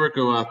 Let Trey Burke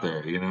go out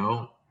there,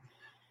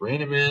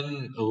 rein him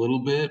in a little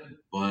bit,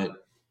 but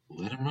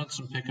let him run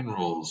some pick and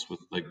rolls with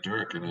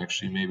Dirk, and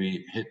actually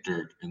maybe hit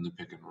Dirk in the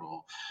pick and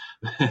roll,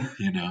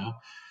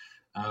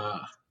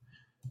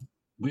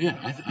 But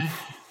yeah,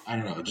 I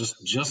don't know,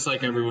 just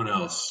like everyone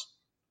else,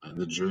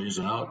 the jury's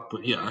out.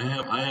 But yeah,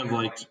 I have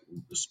liked,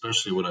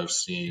 especially what I've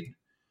seen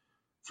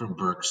from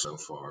Burke so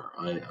far.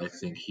 I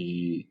think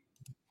he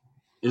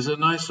is a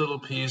nice little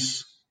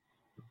piece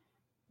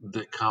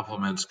that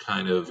complements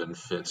kind of and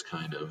fits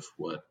kind of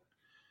what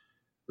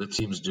the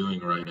team's doing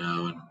right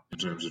now in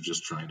terms of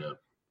just trying to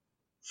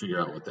figure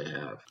out what they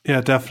have.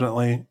 Yeah,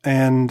 definitely.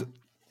 And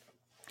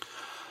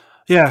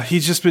yeah,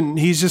 he's just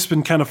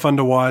been kind of fun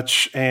to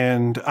watch,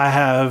 and I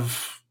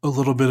have a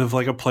little bit of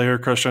like a player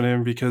crush on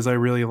him because I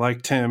really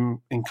liked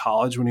him in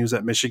college when he was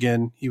at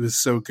Michigan. He was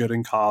so good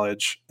in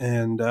college,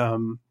 and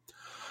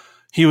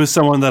he was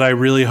someone that I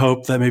really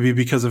hoped that maybe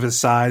because of his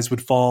size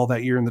would fall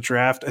that year in the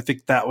draft. I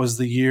think that was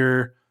the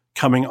year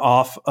coming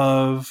off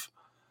of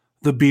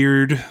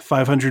the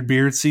 500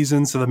 beard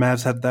season. So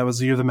that was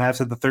the year the Mavs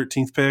had the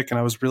 13th pick, and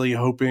I was really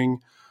hoping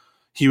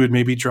he would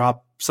maybe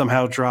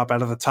somehow drop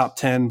out of the top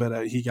 10,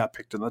 but he got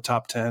picked in the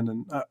top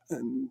 10,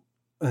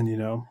 and you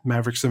know,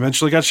 Mavericks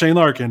eventually got Shane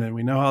Larkin, and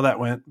we know how that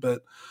went.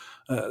 But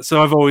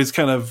so I've always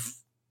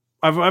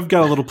I've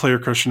got a little player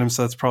crush on him,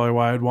 so that's probably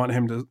why I'd want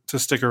him to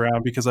stick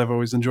around, because I've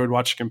always enjoyed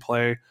watching him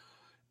play,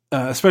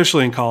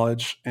 especially in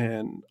college.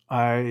 And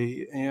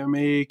I am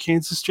a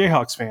Kansas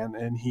Jayhawks fan,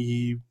 and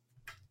he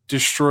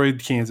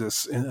destroyed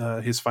Kansas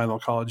in his final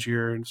college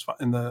year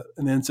in the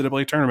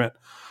NCAA tournament.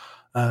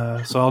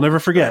 So I'll never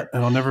forget,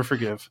 and I'll never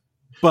forgive.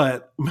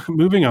 But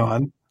moving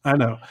on, I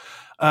know.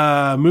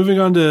 Moving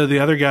on to the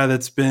other guy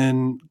that's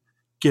been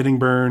getting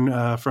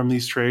burned from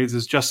these trades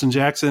is Justin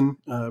Jackson,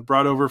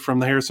 brought over from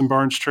the Harrison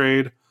Barnes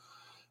trade.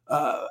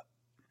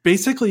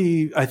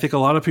 Basically, I think a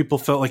lot of people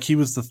felt like he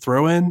was the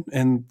throw-in,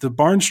 and the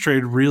Barnes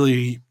trade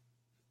really,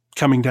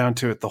 coming down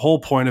to it, the whole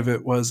point of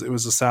it was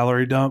a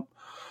salary dump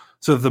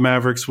so that the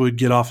Mavericks would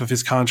get off of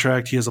his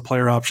contract. He has a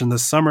player option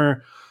this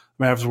summer.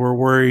 Mavs were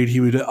worried he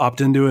would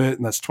opt into it,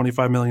 and that's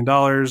 $25 million.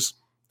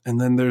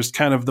 And then there's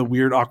kind of the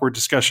weird, awkward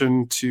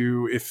discussion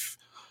to if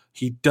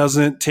he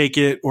doesn't take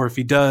it, or if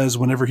he does,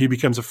 whenever he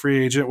becomes a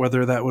free agent,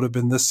 whether that would have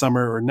been this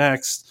summer or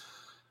next,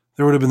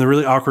 there would have been the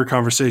really awkward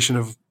conversation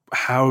of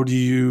how do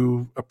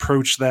you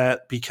approach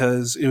that?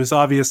 Because it was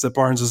obvious that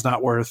Barnes is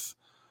not worth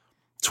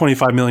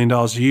 $25 million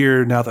a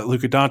year now that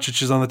Luka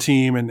Doncic is on the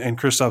team and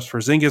Kristaps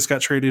Porzingis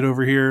got traded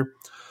over here.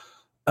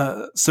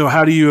 So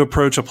how do you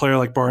approach a player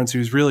like Barnes,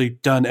 who's really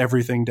done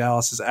everything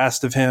Dallas has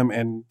asked of him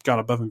and gone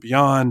above and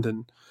beyond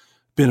and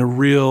been a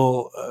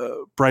real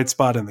bright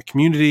spot in the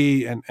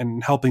community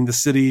and helping the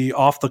city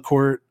off the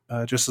court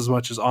just as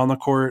much as on the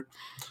court?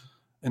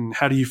 And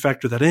how do you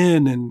factor that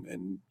in?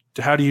 And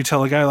how do you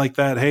tell a guy like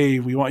that, hey,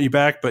 we want you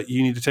back, but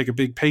you need to take a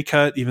big pay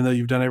cut, even though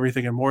you've done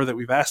everything and more that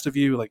we've asked of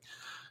you? Like,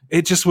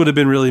 it just would have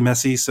been really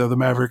messy. So the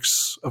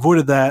Mavericks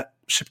avoided that,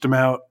 shipped him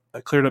out,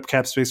 cleared up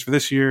cap space for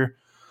this year.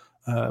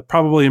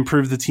 Probably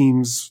improved the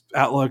team's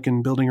outlook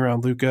and building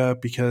around Luka,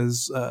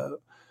 because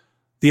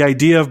the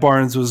idea of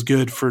Barnes was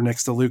good for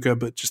next to Luka,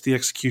 but just the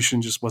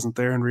execution just wasn't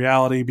there in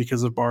reality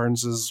because of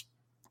Barnes's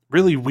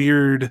really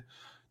weird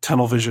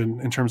tunnel vision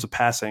in terms of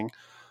passing.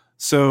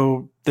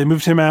 So they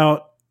moved him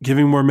out,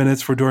 giving more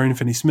minutes for Dorian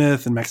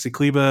Finney-Smith and Maxi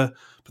Kleber,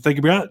 but they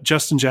got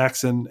Justin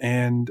Jackson,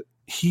 and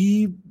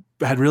he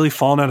had really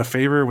fallen out of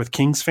favor with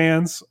Kings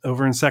fans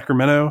over in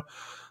Sacramento.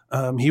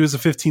 He was a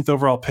 15th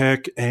overall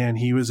pick, and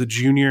he was a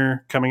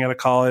junior coming out of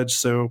college.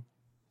 So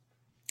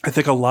I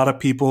think a lot of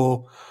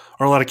people,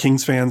 or a lot of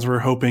Kings fans, were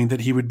hoping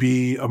that he would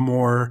be a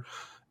more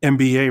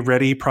NBA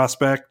ready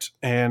prospect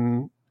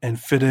and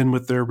fit in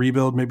with their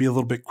rebuild maybe a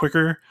little bit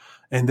quicker.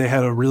 And they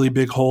had a really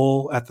big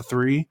hole at the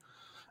 3,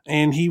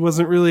 and he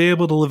wasn't really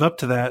able to live up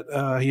to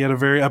that. He had a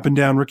very up and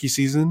down rookie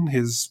season.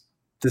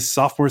 This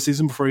sophomore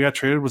season before he got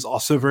traded was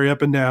also very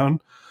up and down.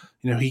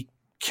 You know, he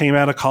came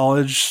out of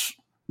college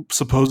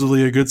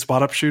supposedly a good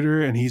spot up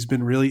shooter, and he's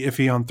been really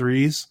iffy on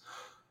threes.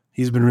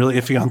 He's been really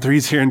iffy on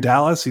threes here in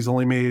Dallas. He's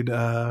only made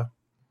like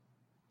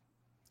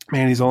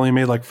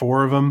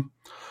 4 of them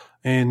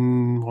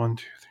in 1,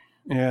 2,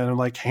 3, and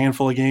like a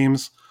handful of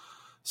games.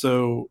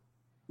 So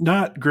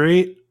not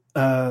great,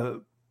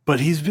 but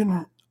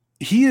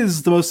he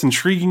is the most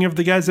intriguing of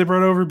the guys they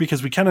brought over,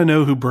 because we kind of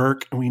know who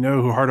Burke and we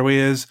know who Hardaway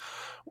is.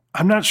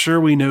 I'm not sure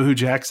we know who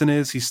Jackson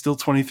is. He's still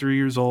 23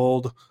 years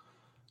old,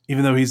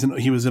 even though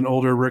he was an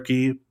older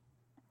rookie.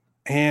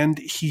 And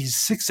he's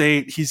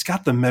 6'8". He's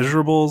got the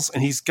measurables,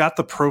 and he's got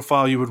the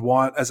profile you would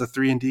want as a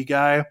 3-and-D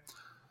guy,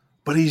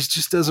 but he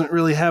just doesn't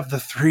really have the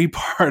 3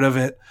 part of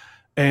it.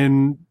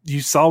 And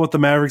you saw what the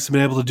Mavericks have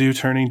been able to do,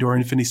 turning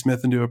Dorian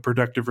Finney-Smith into a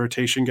productive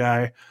rotation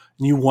guy.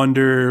 And you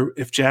wonder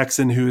if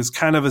Jackson, who is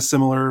kind of a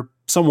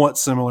somewhat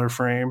similar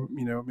frame,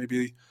 you know,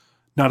 maybe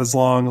not as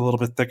long, a little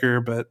bit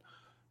thicker, but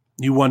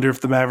you wonder if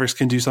the Mavericks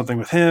can do something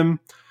with him.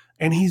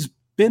 And he's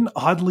been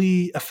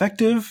oddly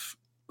effective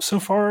so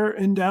far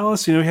in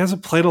Dallas. You know, he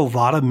hasn't played a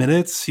lot of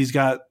minutes. He's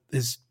got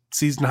his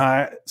season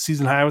high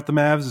with the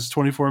Mavs is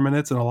 24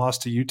 minutes and a loss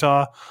to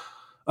Utah.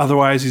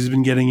 Otherwise, he's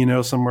been getting, you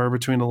know, somewhere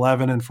between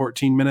 11 and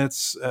 14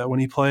 minutes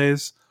when he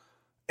plays.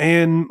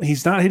 And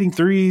he's not hitting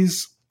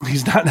threes.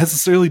 He's not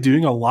necessarily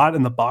doing a lot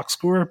in the box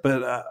score,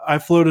 but I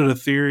floated a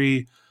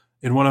theory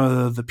in one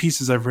of the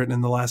pieces I've written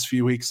in the last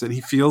few weeks that he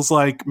feels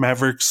like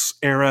Mavericks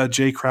era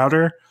Jay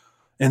Crowder,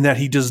 and that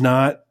he does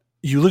not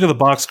you look at the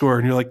box score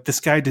and you're like, this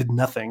guy did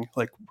nothing.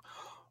 Like,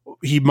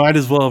 he might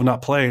as well have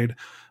not played.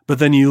 But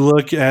then you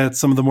look at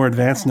some of the more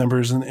advanced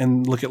numbers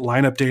and look at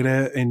lineup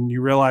data, and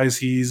you realize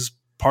he's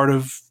part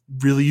of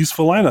really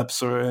useful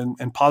lineups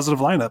and positive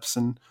lineups.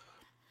 And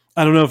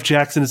I don't know if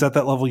Jackson is at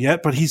that level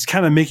yet, but he's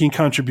kind of making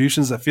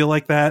contributions that feel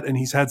like that. And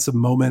he's had some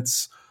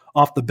moments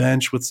off the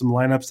bench with some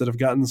lineups that have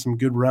gotten some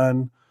good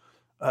run.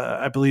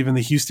 I believe in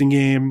the Houston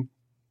game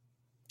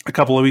a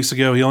couple of weeks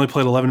ago, he only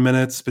played 11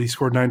 minutes, but he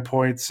scored 9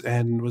 points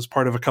and was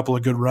part of a couple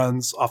of good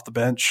runs off the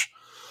bench.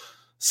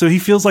 So he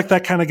feels like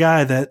that kind of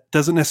guy that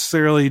doesn't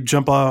necessarily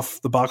jump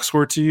off the box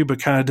score to you,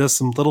 but kind of does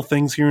some little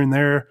things here and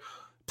there,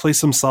 plays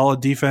some solid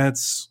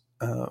defense,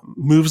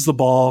 moves the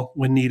ball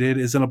when needed,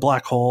 is in a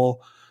black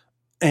hole.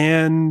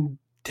 And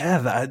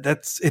yeah,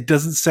 it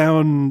doesn't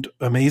sound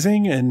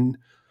amazing. And,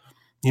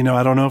 you know,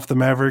 I don't know if the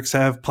Mavericks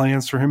have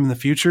plans for him in the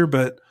future,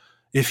 but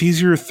if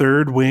he's your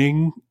third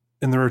wing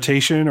in the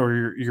rotation,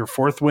 or your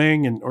fourth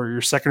wing or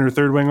your second or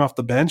third wing off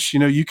the bench, you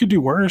know, you could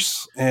do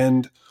worse.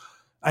 And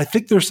I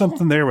think there's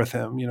something there with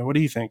him. You know, what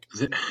do you think?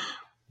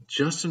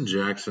 Justin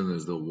Jackson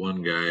is the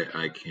one guy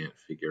I can't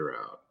figure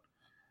out.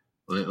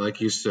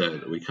 Like you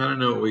said, we kind of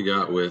know what we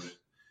got with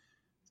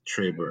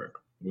Trey Burke.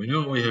 We know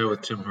what we have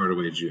with Tim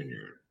Hardaway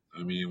Jr.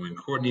 I mean, when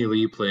Courtney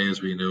Lee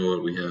plays, we know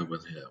what we have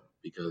with him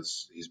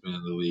because he's been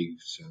in the league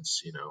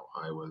since, you know,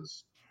 I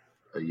was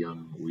a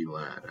young wee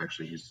lad.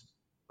 Actually, he's,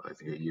 I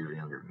think, a year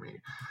younger than me.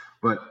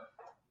 But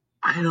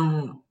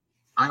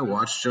I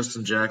watch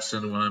Justin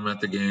Jackson when I'm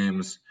at the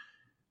games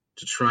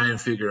to try and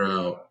figure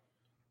out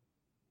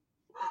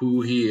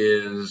who he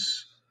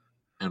is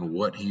and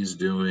what he's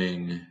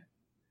doing.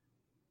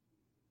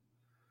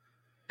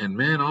 And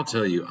man, I'll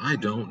tell you, I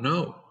don't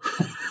know.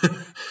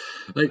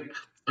 Like,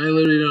 I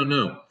literally don't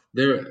know.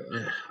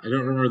 I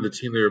don't remember the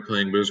team they were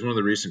playing, but it was one of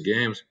the recent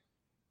games.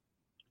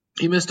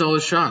 He missed all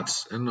his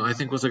shots, and I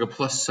think it was like a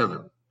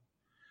 +7.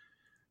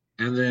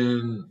 And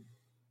then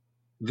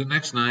the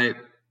next night,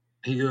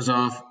 he goes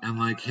off and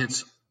like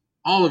hits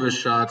all of his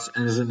shots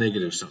and is a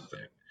negative something.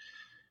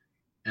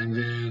 And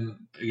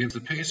then against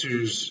the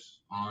Pacers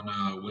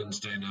on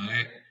Wednesday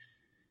night,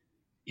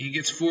 he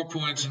gets 4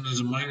 points and is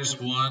a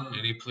 -1,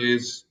 and he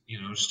plays,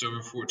 you know, just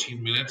over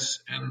 14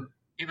 minutes, and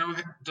you know,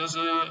 does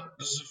a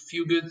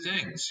few good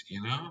things,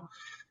 you know,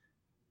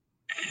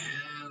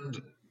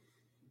 and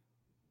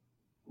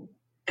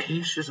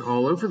he's just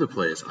all over the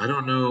place. I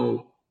don't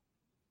know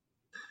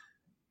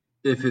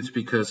if it's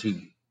because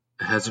he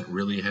hasn't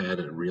really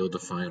had a real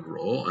defined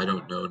role. I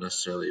don't know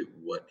necessarily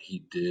what he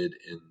did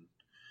in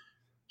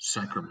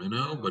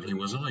Sacramento, but he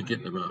was only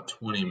getting about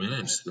 20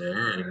 minutes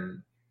there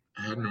and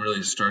hadn't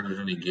really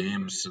started any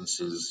games since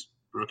his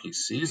rookie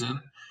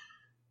season,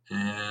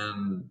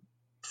 and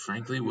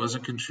frankly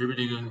wasn't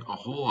contributing a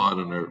whole lot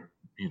on a,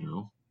 you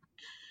know,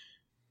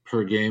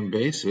 per game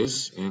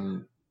basis.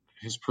 And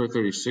his per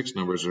 36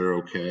 numbers are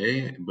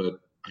okay, but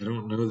I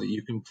don't know that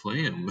you can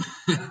play him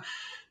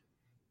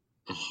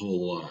a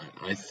whole lot.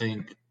 I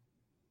think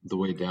the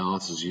way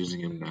Dallas is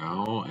using him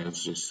now, and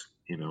it's just,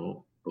 you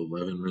know,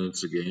 11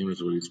 minutes a game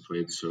is what he's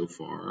played so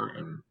far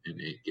in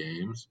 8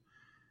 games.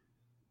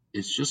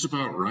 It's just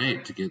about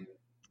right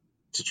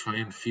to try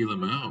and feel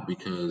him out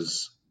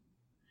because,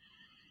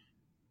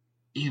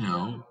 you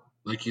know,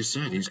 like you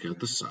said, he's got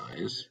the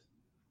size.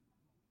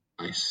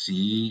 I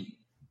see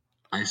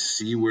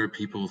where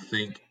people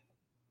think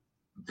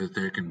that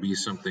there can be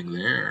something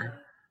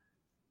there.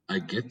 I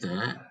get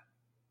that.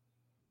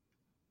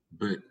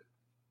 But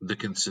the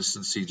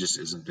consistency just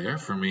isn't there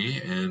for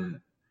me.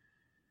 And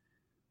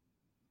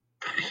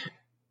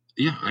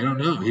I don't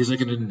know. He's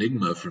like an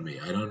enigma for me.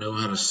 I don't know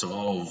how to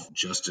solve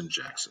Justin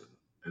Jackson.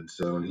 And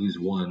so he's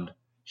won.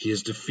 He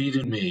has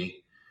defeated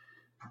me,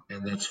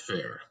 and that's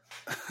fair.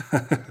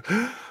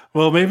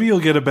 Well, maybe you'll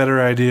get a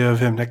better idea of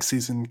him next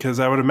season, because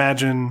I would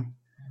imagine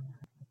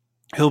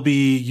he'll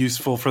be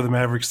useful for the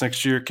Mavericks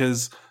next year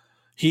because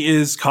he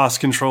is cost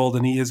controlled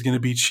and he is going to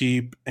be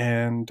cheap.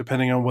 And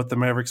depending on what the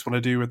Mavericks want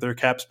to do with their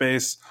cap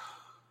space,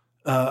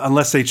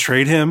 unless they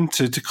trade him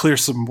to clear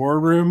some more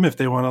room, if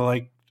they want to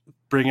like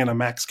bring in a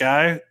max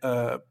guy.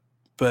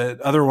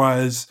 But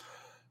otherwise,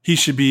 he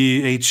should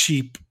be a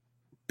cheap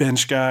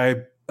bench guy,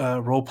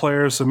 role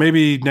player. So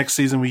maybe next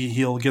season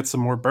he'll get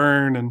some more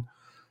burn and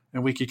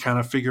we could kind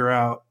of figure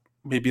out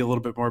maybe a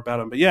little bit more about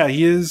him. But yeah,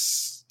 he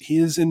is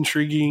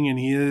intriguing and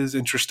he is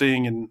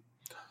interesting, and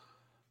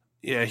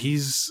yeah,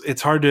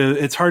 it's hard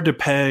to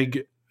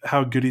peg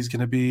how good he's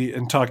going to be.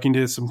 And talking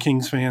to some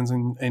Kings fans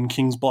and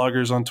Kings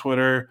bloggers on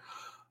Twitter,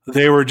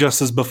 they were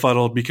just as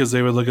befuddled because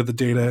they would look at the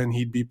data and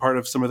he'd be part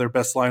of some of their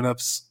best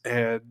lineups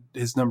and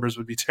his numbers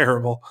would be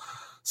terrible.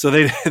 So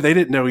they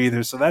didn't know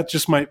either. So that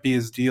just might be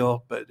his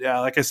deal. But yeah,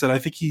 like I said, I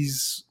think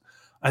he's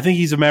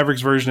a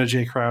Mavericks version of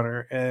Jay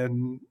Crowder,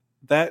 and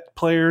that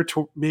player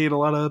made a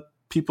lot of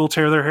people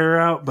tear their hair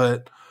out,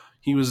 but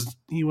he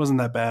wasn't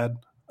that bad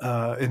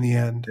in the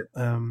end.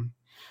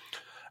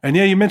 And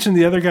yeah, you mentioned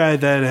the other guy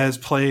that has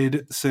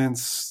played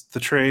since the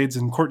trades,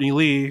 and Courtney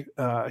Lee.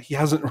 He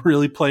hasn't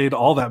really played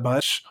all that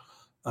much.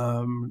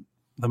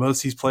 The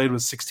most he's played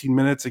was 16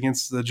 minutes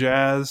against the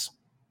Jazz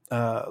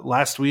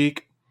last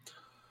week.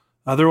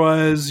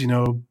 Otherwise,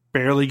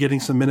 barely getting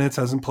some minutes,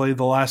 hasn't played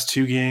the last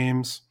 2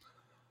 games.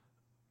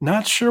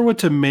 Not sure what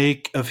to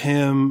make of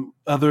him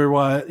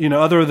otherwise,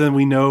 other than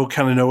we know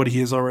what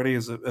he is already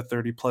as a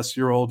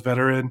 30-plus-year-old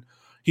veteran.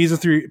 He's a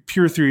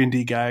pure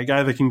 3-and-D guy, a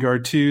guy that can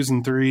guard 2s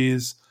and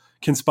 3s,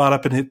 can spot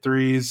up and hit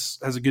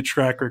 3s, has a good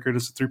track record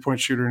as a 3-point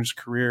shooter in his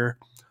career.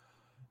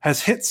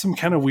 Has hit some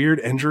kind of weird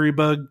injury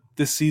bug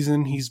this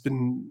season.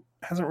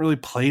 Hasn't really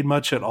played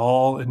much at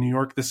all in New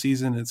York this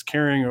season. It's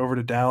carrying over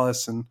to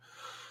Dallas, and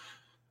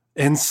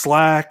in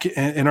Slack,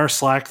 in our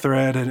Slack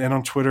thread and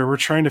on Twitter, we're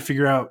trying to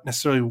figure out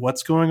necessarily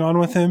what's going on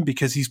with him,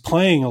 because he's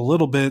playing a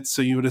little bit,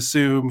 so you would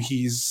assume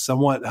he's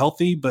somewhat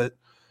healthy, but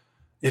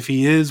if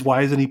he is,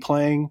 why isn't he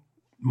playing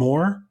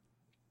more?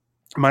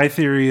 My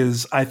theory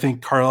is I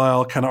think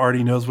Carlisle kind of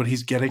already knows what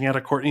he's getting out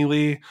of Courtney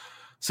Lee,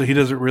 so he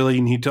doesn't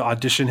really need to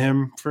audition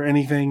him for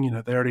anything.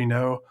 They already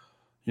know.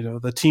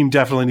 The team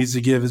definitely needs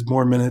to give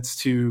more minutes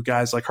to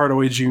guys like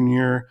Hardaway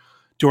Jr.,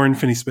 Dorian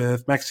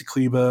Finney-Smith, Maxi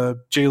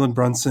Kleber, Jalen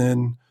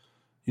Brunson,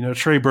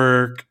 Trey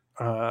Burke,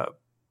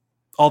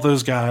 all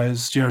those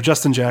guys,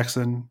 Justin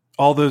Jackson,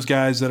 all those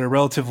guys that are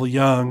relatively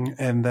young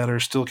and that are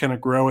still kind of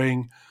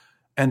growing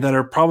and that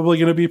are probably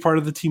going to be part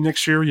of the team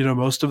next year,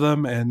 most of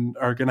them, and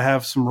are going to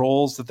have some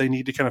roles that they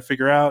need to kind of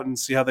figure out and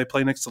see how they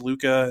play next to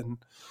Luka and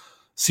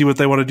see what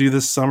they want to do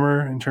this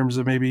summer in terms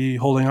of maybe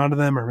holding on to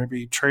them or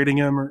maybe trading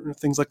them or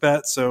things like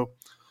that. So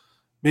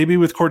maybe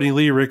with Courtney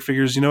Lee, Rick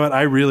figures, you know what,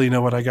 I really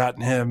know what I got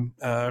in him.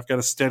 I've got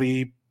a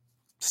steady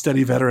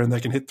veteran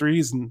that can hit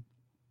 3s and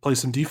play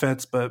some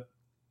defense, but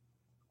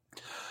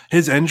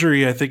his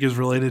injury, I think, is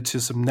related to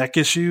some neck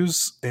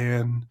issues,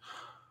 and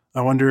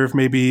I wonder if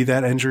maybe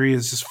that injury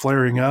is just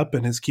flaring up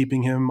and is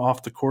keeping him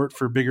off the court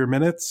for bigger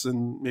minutes,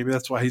 and maybe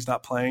that's why he's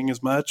not playing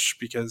as much,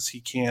 because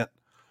he can't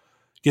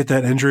get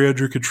that injury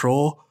under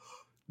control.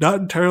 Not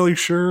entirely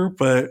sure,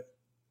 but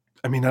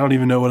I don't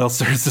even know what else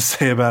there is to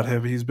say about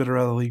him. He's been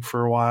around the league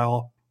for a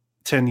while,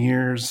 10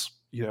 years.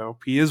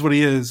 He is what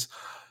he is.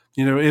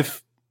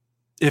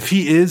 If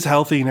he is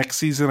healthy next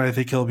season, I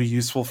think he'll be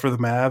useful for the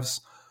Mavs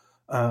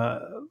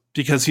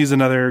because he's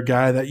another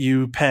guy that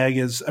you peg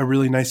as a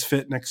really nice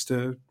fit next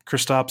to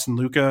Kristaps and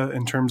Luka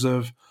in terms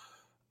of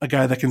a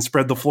guy that can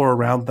spread the floor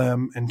around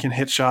them and can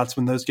hit shots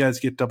when those guys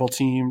get double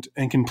teamed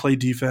and can play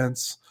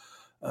defense,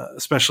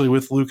 especially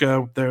with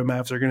Luka. The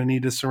Mavs are going to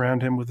need to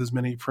surround him with as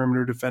many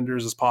perimeter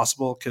defenders as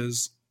possible,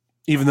 because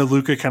even though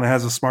Luka kind of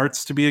has the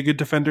smarts to be a good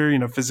defender,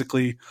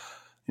 physically,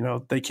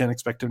 they can't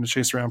expect him to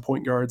chase around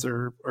point guards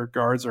or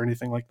guards or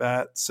anything like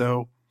that.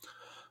 So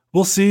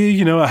we'll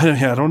see.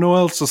 I don't know what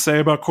else to say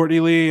about Courtney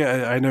Lee.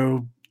 I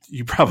know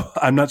you probably,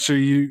 I'm not sure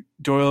you,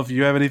 Doyle, if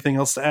you have anything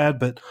else to add,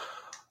 but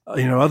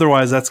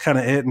otherwise that's kind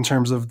of it in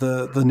terms of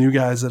the new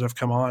guys that have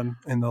come on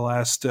in the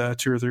last 2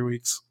 or 3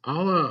 weeks.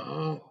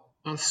 I'll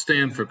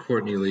stand for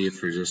Courtney Lee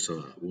for just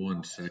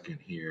 1 second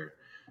here.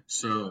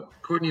 So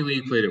Courtney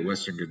Lee played at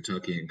Western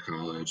Kentucky in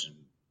college, and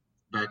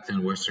back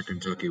then, Western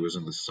Kentucky was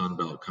in the Sun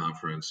Belt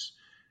Conference,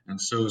 and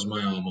so was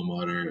my alma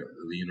mater,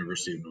 the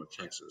University of North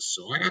Texas.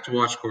 So I got to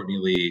watch Courtney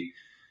Lee,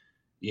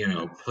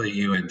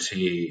 play UNT,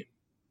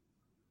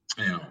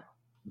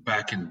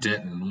 back in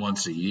Denton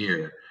once a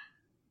year.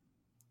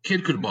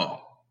 Kid could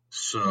ball.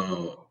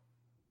 So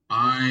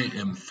I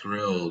am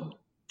thrilled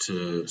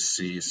to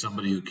see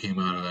somebody who came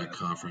out of that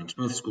conference.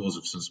 Both schools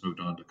have since moved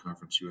on to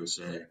Conference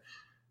USA. And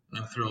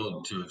I'm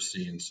thrilled to have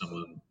seen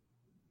someone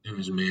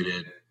who's made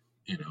it,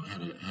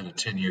 had a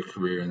 10-year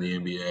career in the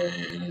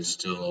NBA and is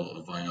still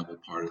a viable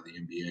part of the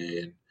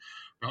NBA and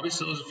probably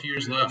still has a few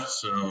years left.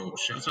 So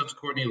shouts out to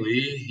Courtney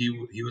Lee.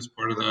 He was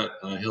part of that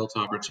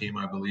Hilltopper team,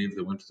 I believe,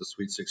 that went to the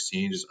Sweet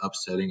 16, just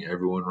upsetting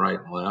everyone right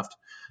and left.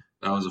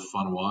 That was a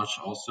fun watch.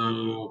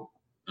 Also,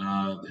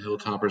 the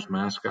Hilltoppers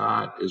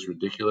mascot is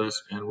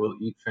ridiculous and will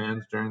eat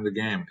fans during the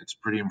game. It's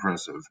pretty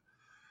impressive.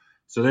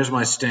 So there's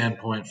my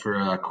standpoint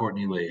for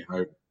Courtney Lee.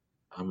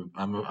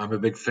 I'm a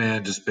big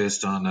fan just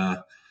based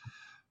on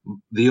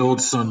the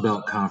old Sun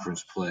Belt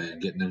Conference play and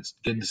getting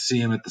to see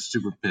him at the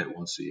Super Pit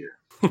once a year.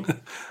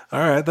 All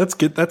right, that's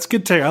good. That's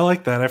good take. I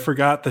like that. I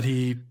forgot that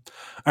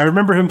I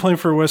remember him playing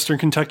for Western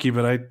Kentucky,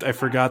 but I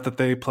forgot that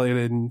they played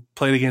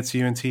against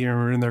UNT and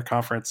were in their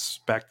conference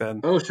back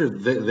then. Oh, sure.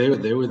 They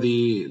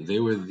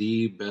were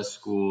the best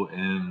school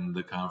in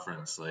the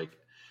conference. Like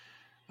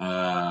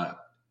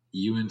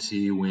UNT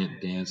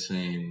went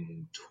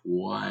dancing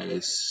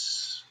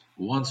twice.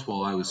 Once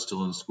while I was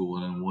still in school,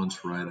 and then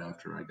once right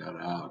after I got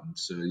out. And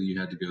so you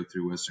had to go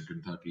through Western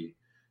Kentucky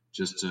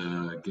just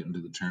to get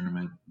into the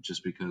tournament,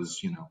 just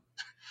because,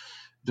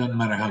 doesn't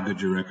matter how good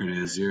your record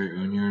is.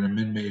 When you're in a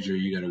mid-major,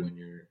 you got to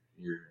win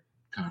your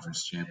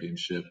conference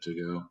championship to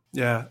go.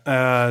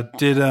 Yeah.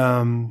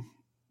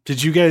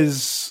 Did you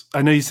guys,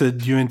 I know you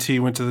said UNT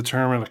went to the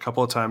tournament a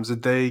couple of times.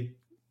 Did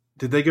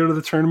they go to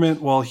the tournament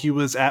while he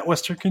was at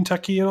Western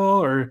Kentucky at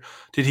all, or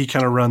did he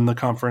kind of run the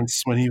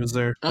conference when he was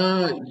there?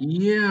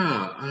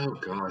 Yeah. Oh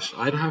gosh,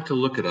 I'd have to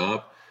look it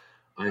up.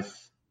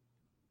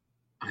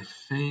 I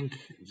think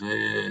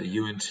the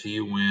UNT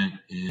went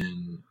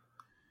in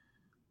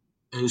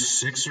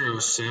 06 or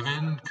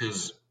 07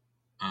 because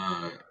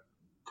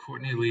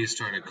Courtney Lee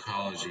started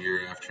college a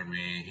year after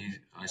me.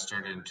 I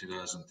started in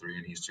 2003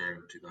 and he started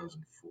in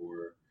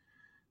 2004.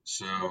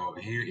 So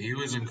he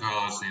was in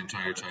college the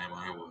entire time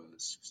I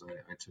was, because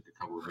I took a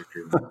couple of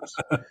victory laps.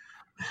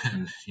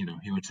 And,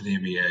 he went to the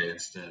NBA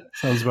instead.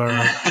 Sounds about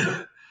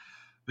right.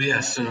 But yeah,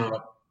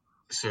 so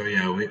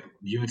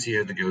UNT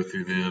had to go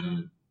through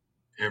them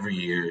every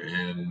year,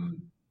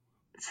 and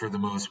for the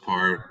most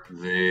part,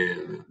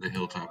 the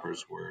Hilltoppers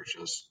were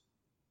just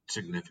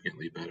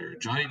significantly better.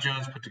 Johnny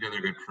Jones put together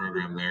a good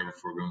program there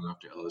before going off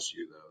to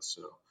LSU, though.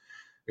 So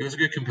it was a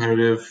good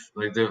competitive.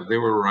 Like they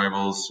were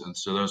rivals, and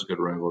so that was a good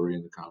rivalry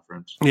in the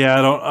conference. Yeah,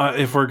 I don't.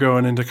 If we're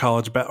going into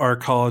our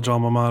college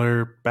alma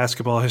mater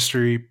basketball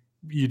history,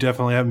 you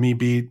definitely have me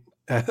beat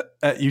at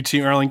UT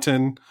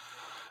Arlington.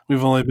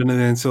 We've only been in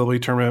the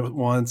NCAA tournament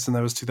once, and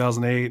that was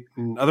 2008.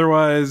 And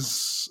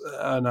otherwise,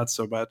 not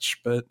so much.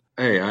 But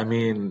hey, I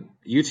mean,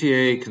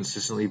 UTA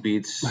consistently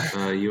beats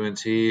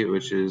UNT,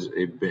 which is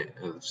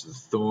it's a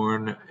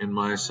thorn in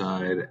my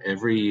side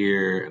every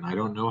year, and I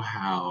don't know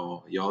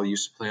how. Y'all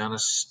used to play on a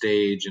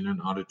stage in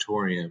an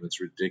auditorium. It's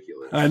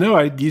ridiculous. I know.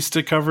 I used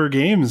to cover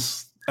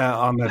games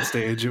on that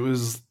stage. It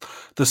was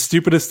the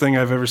stupidest thing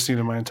I've ever seen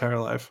in my entire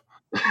life.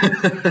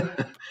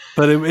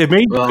 But it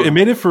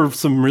made it for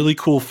some really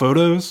cool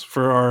photos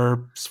for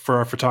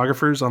our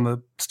photographers on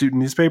the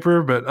student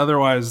newspaper. But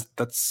otherwise,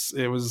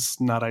 it was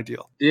not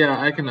ideal. Yeah,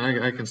 I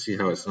can see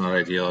how it's not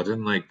ideal.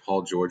 Didn't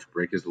Paul George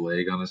break his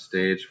leg on a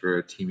stage for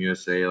a Team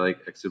USA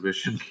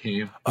exhibition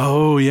game?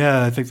 Oh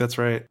yeah, I think that's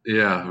right.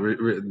 Yeah,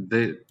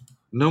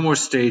 no more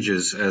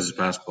stages as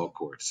basketball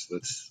courts.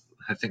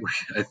 I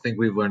think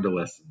we've learned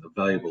a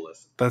valuable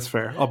lesson. That's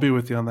fair. I'll be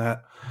with you on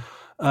that.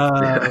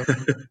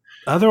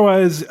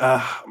 Otherwise,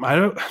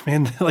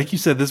 like you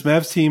said, this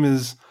Mavs team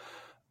is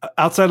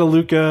outside of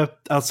Luka,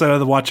 outside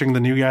of watching the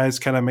new guys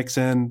kind of mix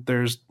in.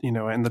 There's,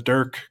 and the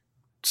Dirk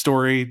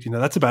story,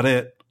 that's about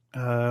it.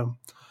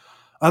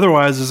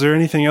 Otherwise, is there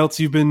anything else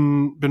you've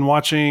been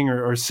watching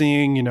or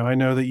seeing? I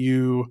know that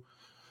you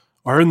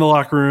are in the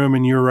locker room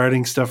and you're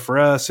writing stuff for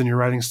us and you're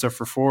writing stuff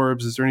for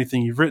Forbes. Is there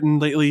anything you've written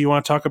lately you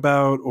want to talk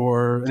about,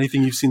 or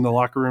anything you've seen in the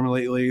locker room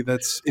lately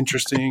that's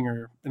interesting,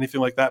 or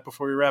anything like that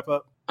before we wrap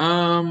up?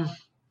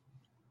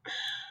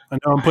 I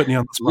know I'm putting you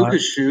on the spot.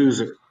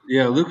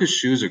 Luka's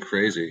shoes are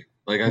crazy.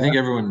 I think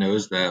everyone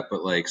knows that,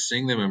 but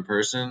seeing them in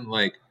person,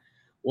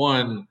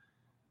 one,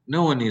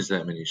 no one needs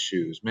that many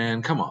shoes,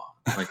 man. Come on.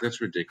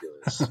 That's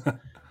ridiculous.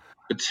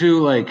 But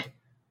two,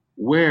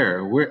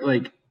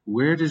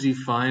 where does he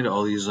find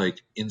all these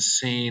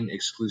insane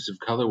exclusive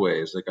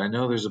colorways? I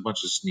know there's a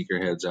bunch of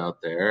sneakerheads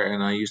out there,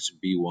 and I used to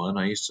be one.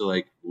 I used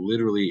to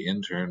literally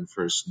intern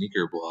for a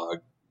sneaker blog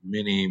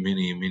many,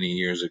 many, many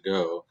years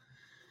ago.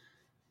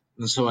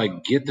 And so I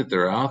get that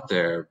they're out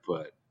there,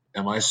 but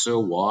am I so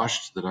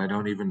washed that I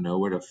don't even know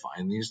where to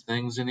find these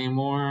things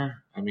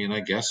anymore? I mean,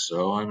 I guess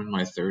so. I'm in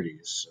my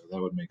 30s, so that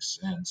would make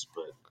sense.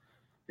 But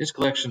his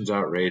collection's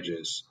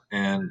outrageous,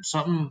 and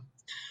something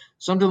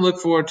to look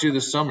forward to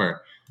this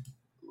summer.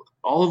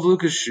 All of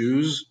Luka's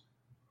shoes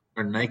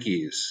are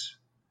Nikes.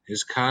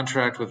 His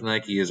contract with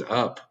Nike is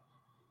up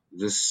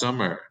this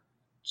summer,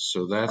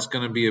 so that's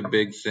going to be a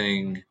big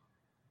thing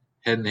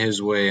heading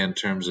his way in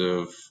terms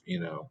of,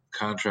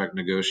 contract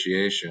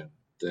negotiation.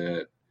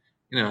 So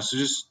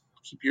just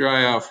keep your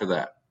eye out for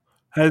that.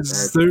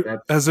 Has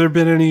there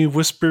been any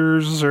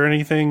whispers or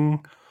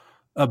anything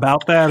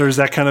about that, or has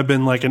that kind of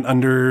been an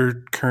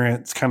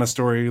undercurrent kind of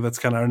story that's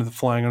kind of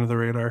flying under the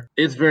radar?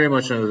 It's very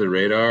much under the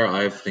radar.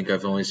 I think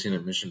I've only seen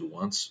it mentioned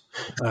once.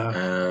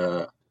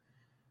 I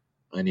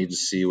need to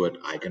see what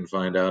I can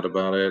find out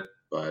about it,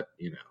 but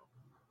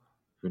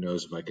who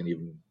knows if I can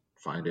even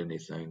find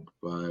anything.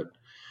 But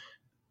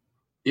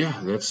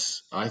yeah,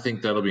 I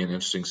think that'll be an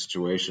interesting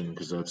situation,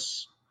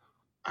 because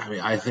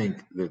I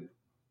think that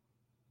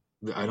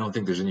I don't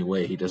think there's any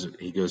way he goes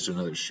to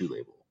another shoe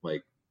label.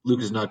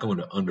 Luka's not going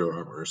to Under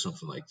Armour or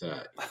something like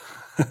that.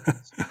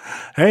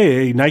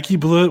 Hey, Nike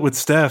blew it with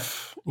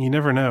Steph. You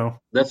never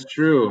know. That's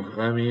true.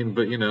 I mean,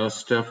 but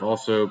Steph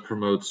also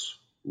promotes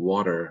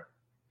water.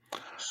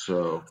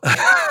 So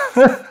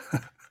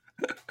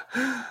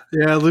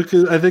yeah,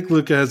 I think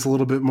Luka has a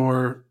little bit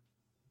more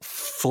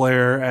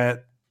flair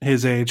at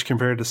his age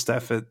compared to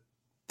Steph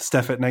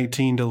at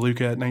 19 to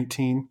Luka at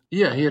 19.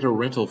 Yeah, he had a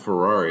rental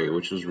Ferrari,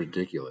 which was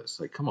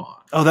ridiculous. Come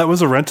on. Oh, that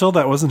was a rental?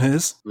 That wasn't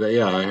his?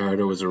 Yeah, I heard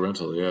it was a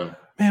rental, yeah.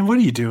 Man, what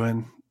are you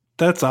doing?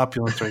 That's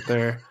opulence right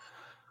there.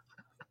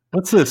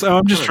 What's this? Oh,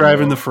 I'm just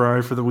driving the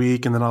Ferrari for the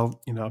week, and then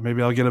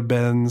maybe I'll get a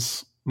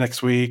Benz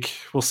next week.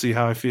 We'll see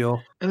how I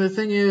feel. And the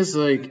thing is,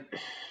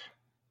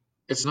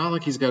 it's not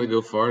like he's got to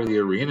go far to the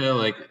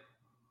arena.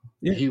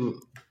 Yeah.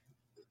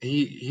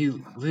 He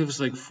lives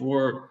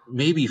 4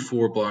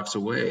 blocks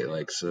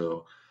away.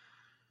 So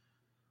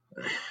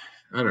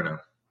I don't know.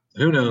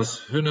 Who knows?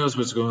 Who knows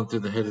what's going through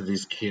the head of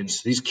these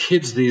kids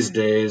these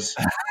days?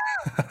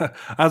 I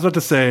was about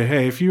to say,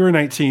 hey, if you were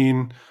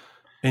 19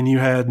 and you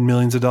had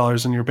millions of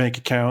dollars in your bank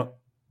account,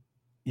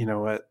 you know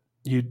what?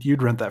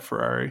 You'd rent that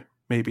Ferrari,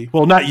 maybe.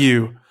 Well, not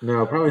you.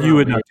 No, probably you not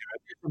would me. not do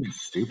it. Something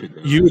stupid.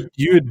 Though.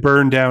 You would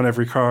burn down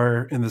every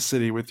car in the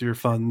city with your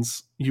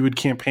funds. You would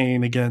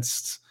campaign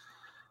against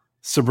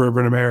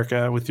suburban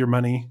America with your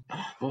money.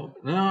 Well,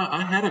 no,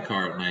 I had a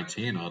car at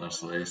 19,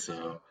 honestly.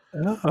 So.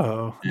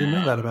 Oh, I didn't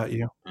know that about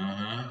you.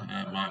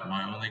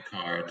 My only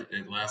car.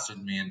 It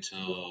lasted me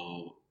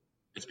until.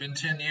 It's been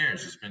 10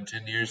 years. It's been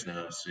 10 years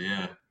now. So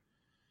yeah,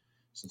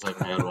 since I've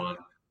had one.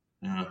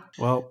 Yeah.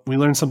 Well, we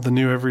learn something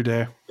new every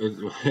day.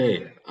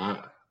 Hey,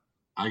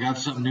 I got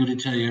something new to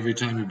tell you every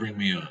time you bring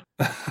me on.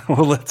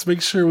 Well, let's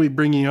make sure we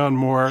bring you on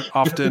more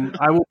often.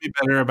 I will be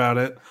better about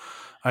it.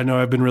 I know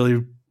I've been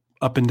really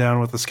up and down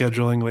with the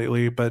scheduling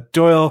lately, but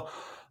Doyle,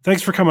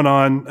 thanks for coming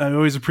on. I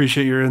always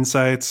appreciate your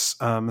insights,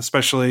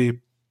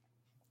 especially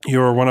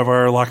you're one of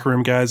our locker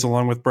room guys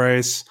along with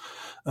Bryce.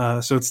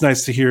 So it's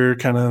nice to hear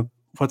kind of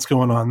what's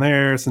going on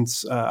there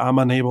since I'm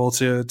unable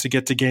to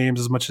get to games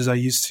as much as I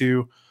used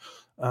to.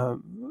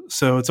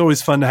 So it's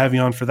always fun to have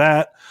you on for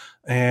that.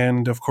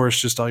 And of course,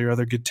 just all your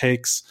other good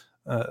takes.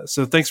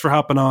 So thanks for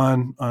hopping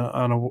on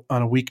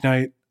a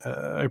weeknight.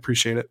 I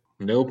appreciate it.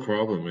 No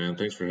problem, man.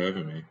 Thanks for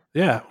having me.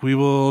 Yeah, we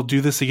will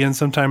do this again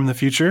sometime in the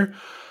future.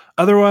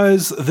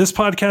 Otherwise, this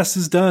podcast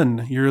is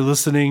done. You're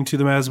listening to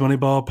the Mavs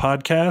Moneyball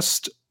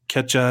Podcast.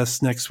 Catch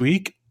us next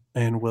week,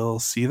 and we'll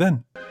see you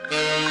then.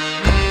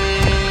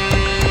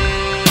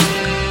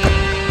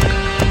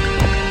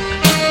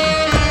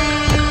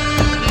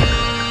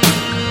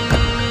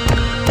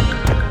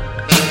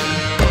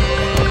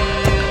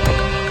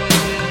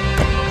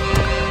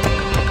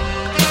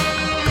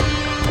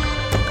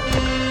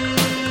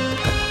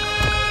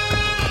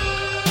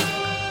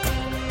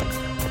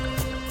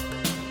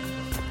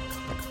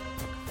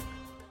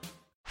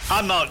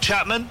 I'm Mark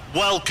Chapman.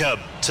 Welcome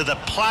to the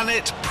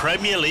Planet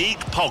Premier League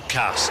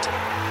podcast.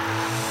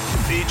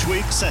 Each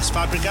week, Cesc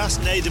Fabregas,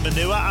 Nader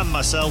Manua and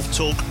myself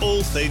talk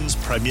all things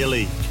Premier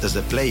League. As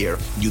a player,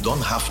 you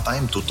don't have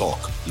time to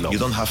talk. No. You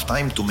don't have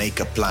time to make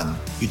a plan.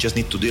 You just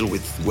need to deal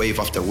with wave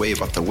after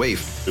wave after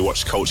wave. We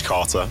watched Coach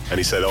Carter and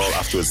he said,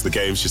 afterwards, the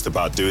game's just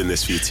about doing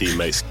this for your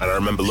teammates. And I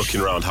remember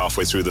looking around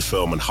halfway through the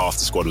film and half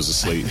the squad was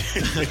asleep.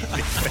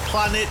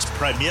 Planet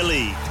Premier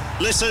League.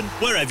 Listen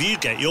wherever you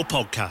get your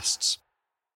podcasts.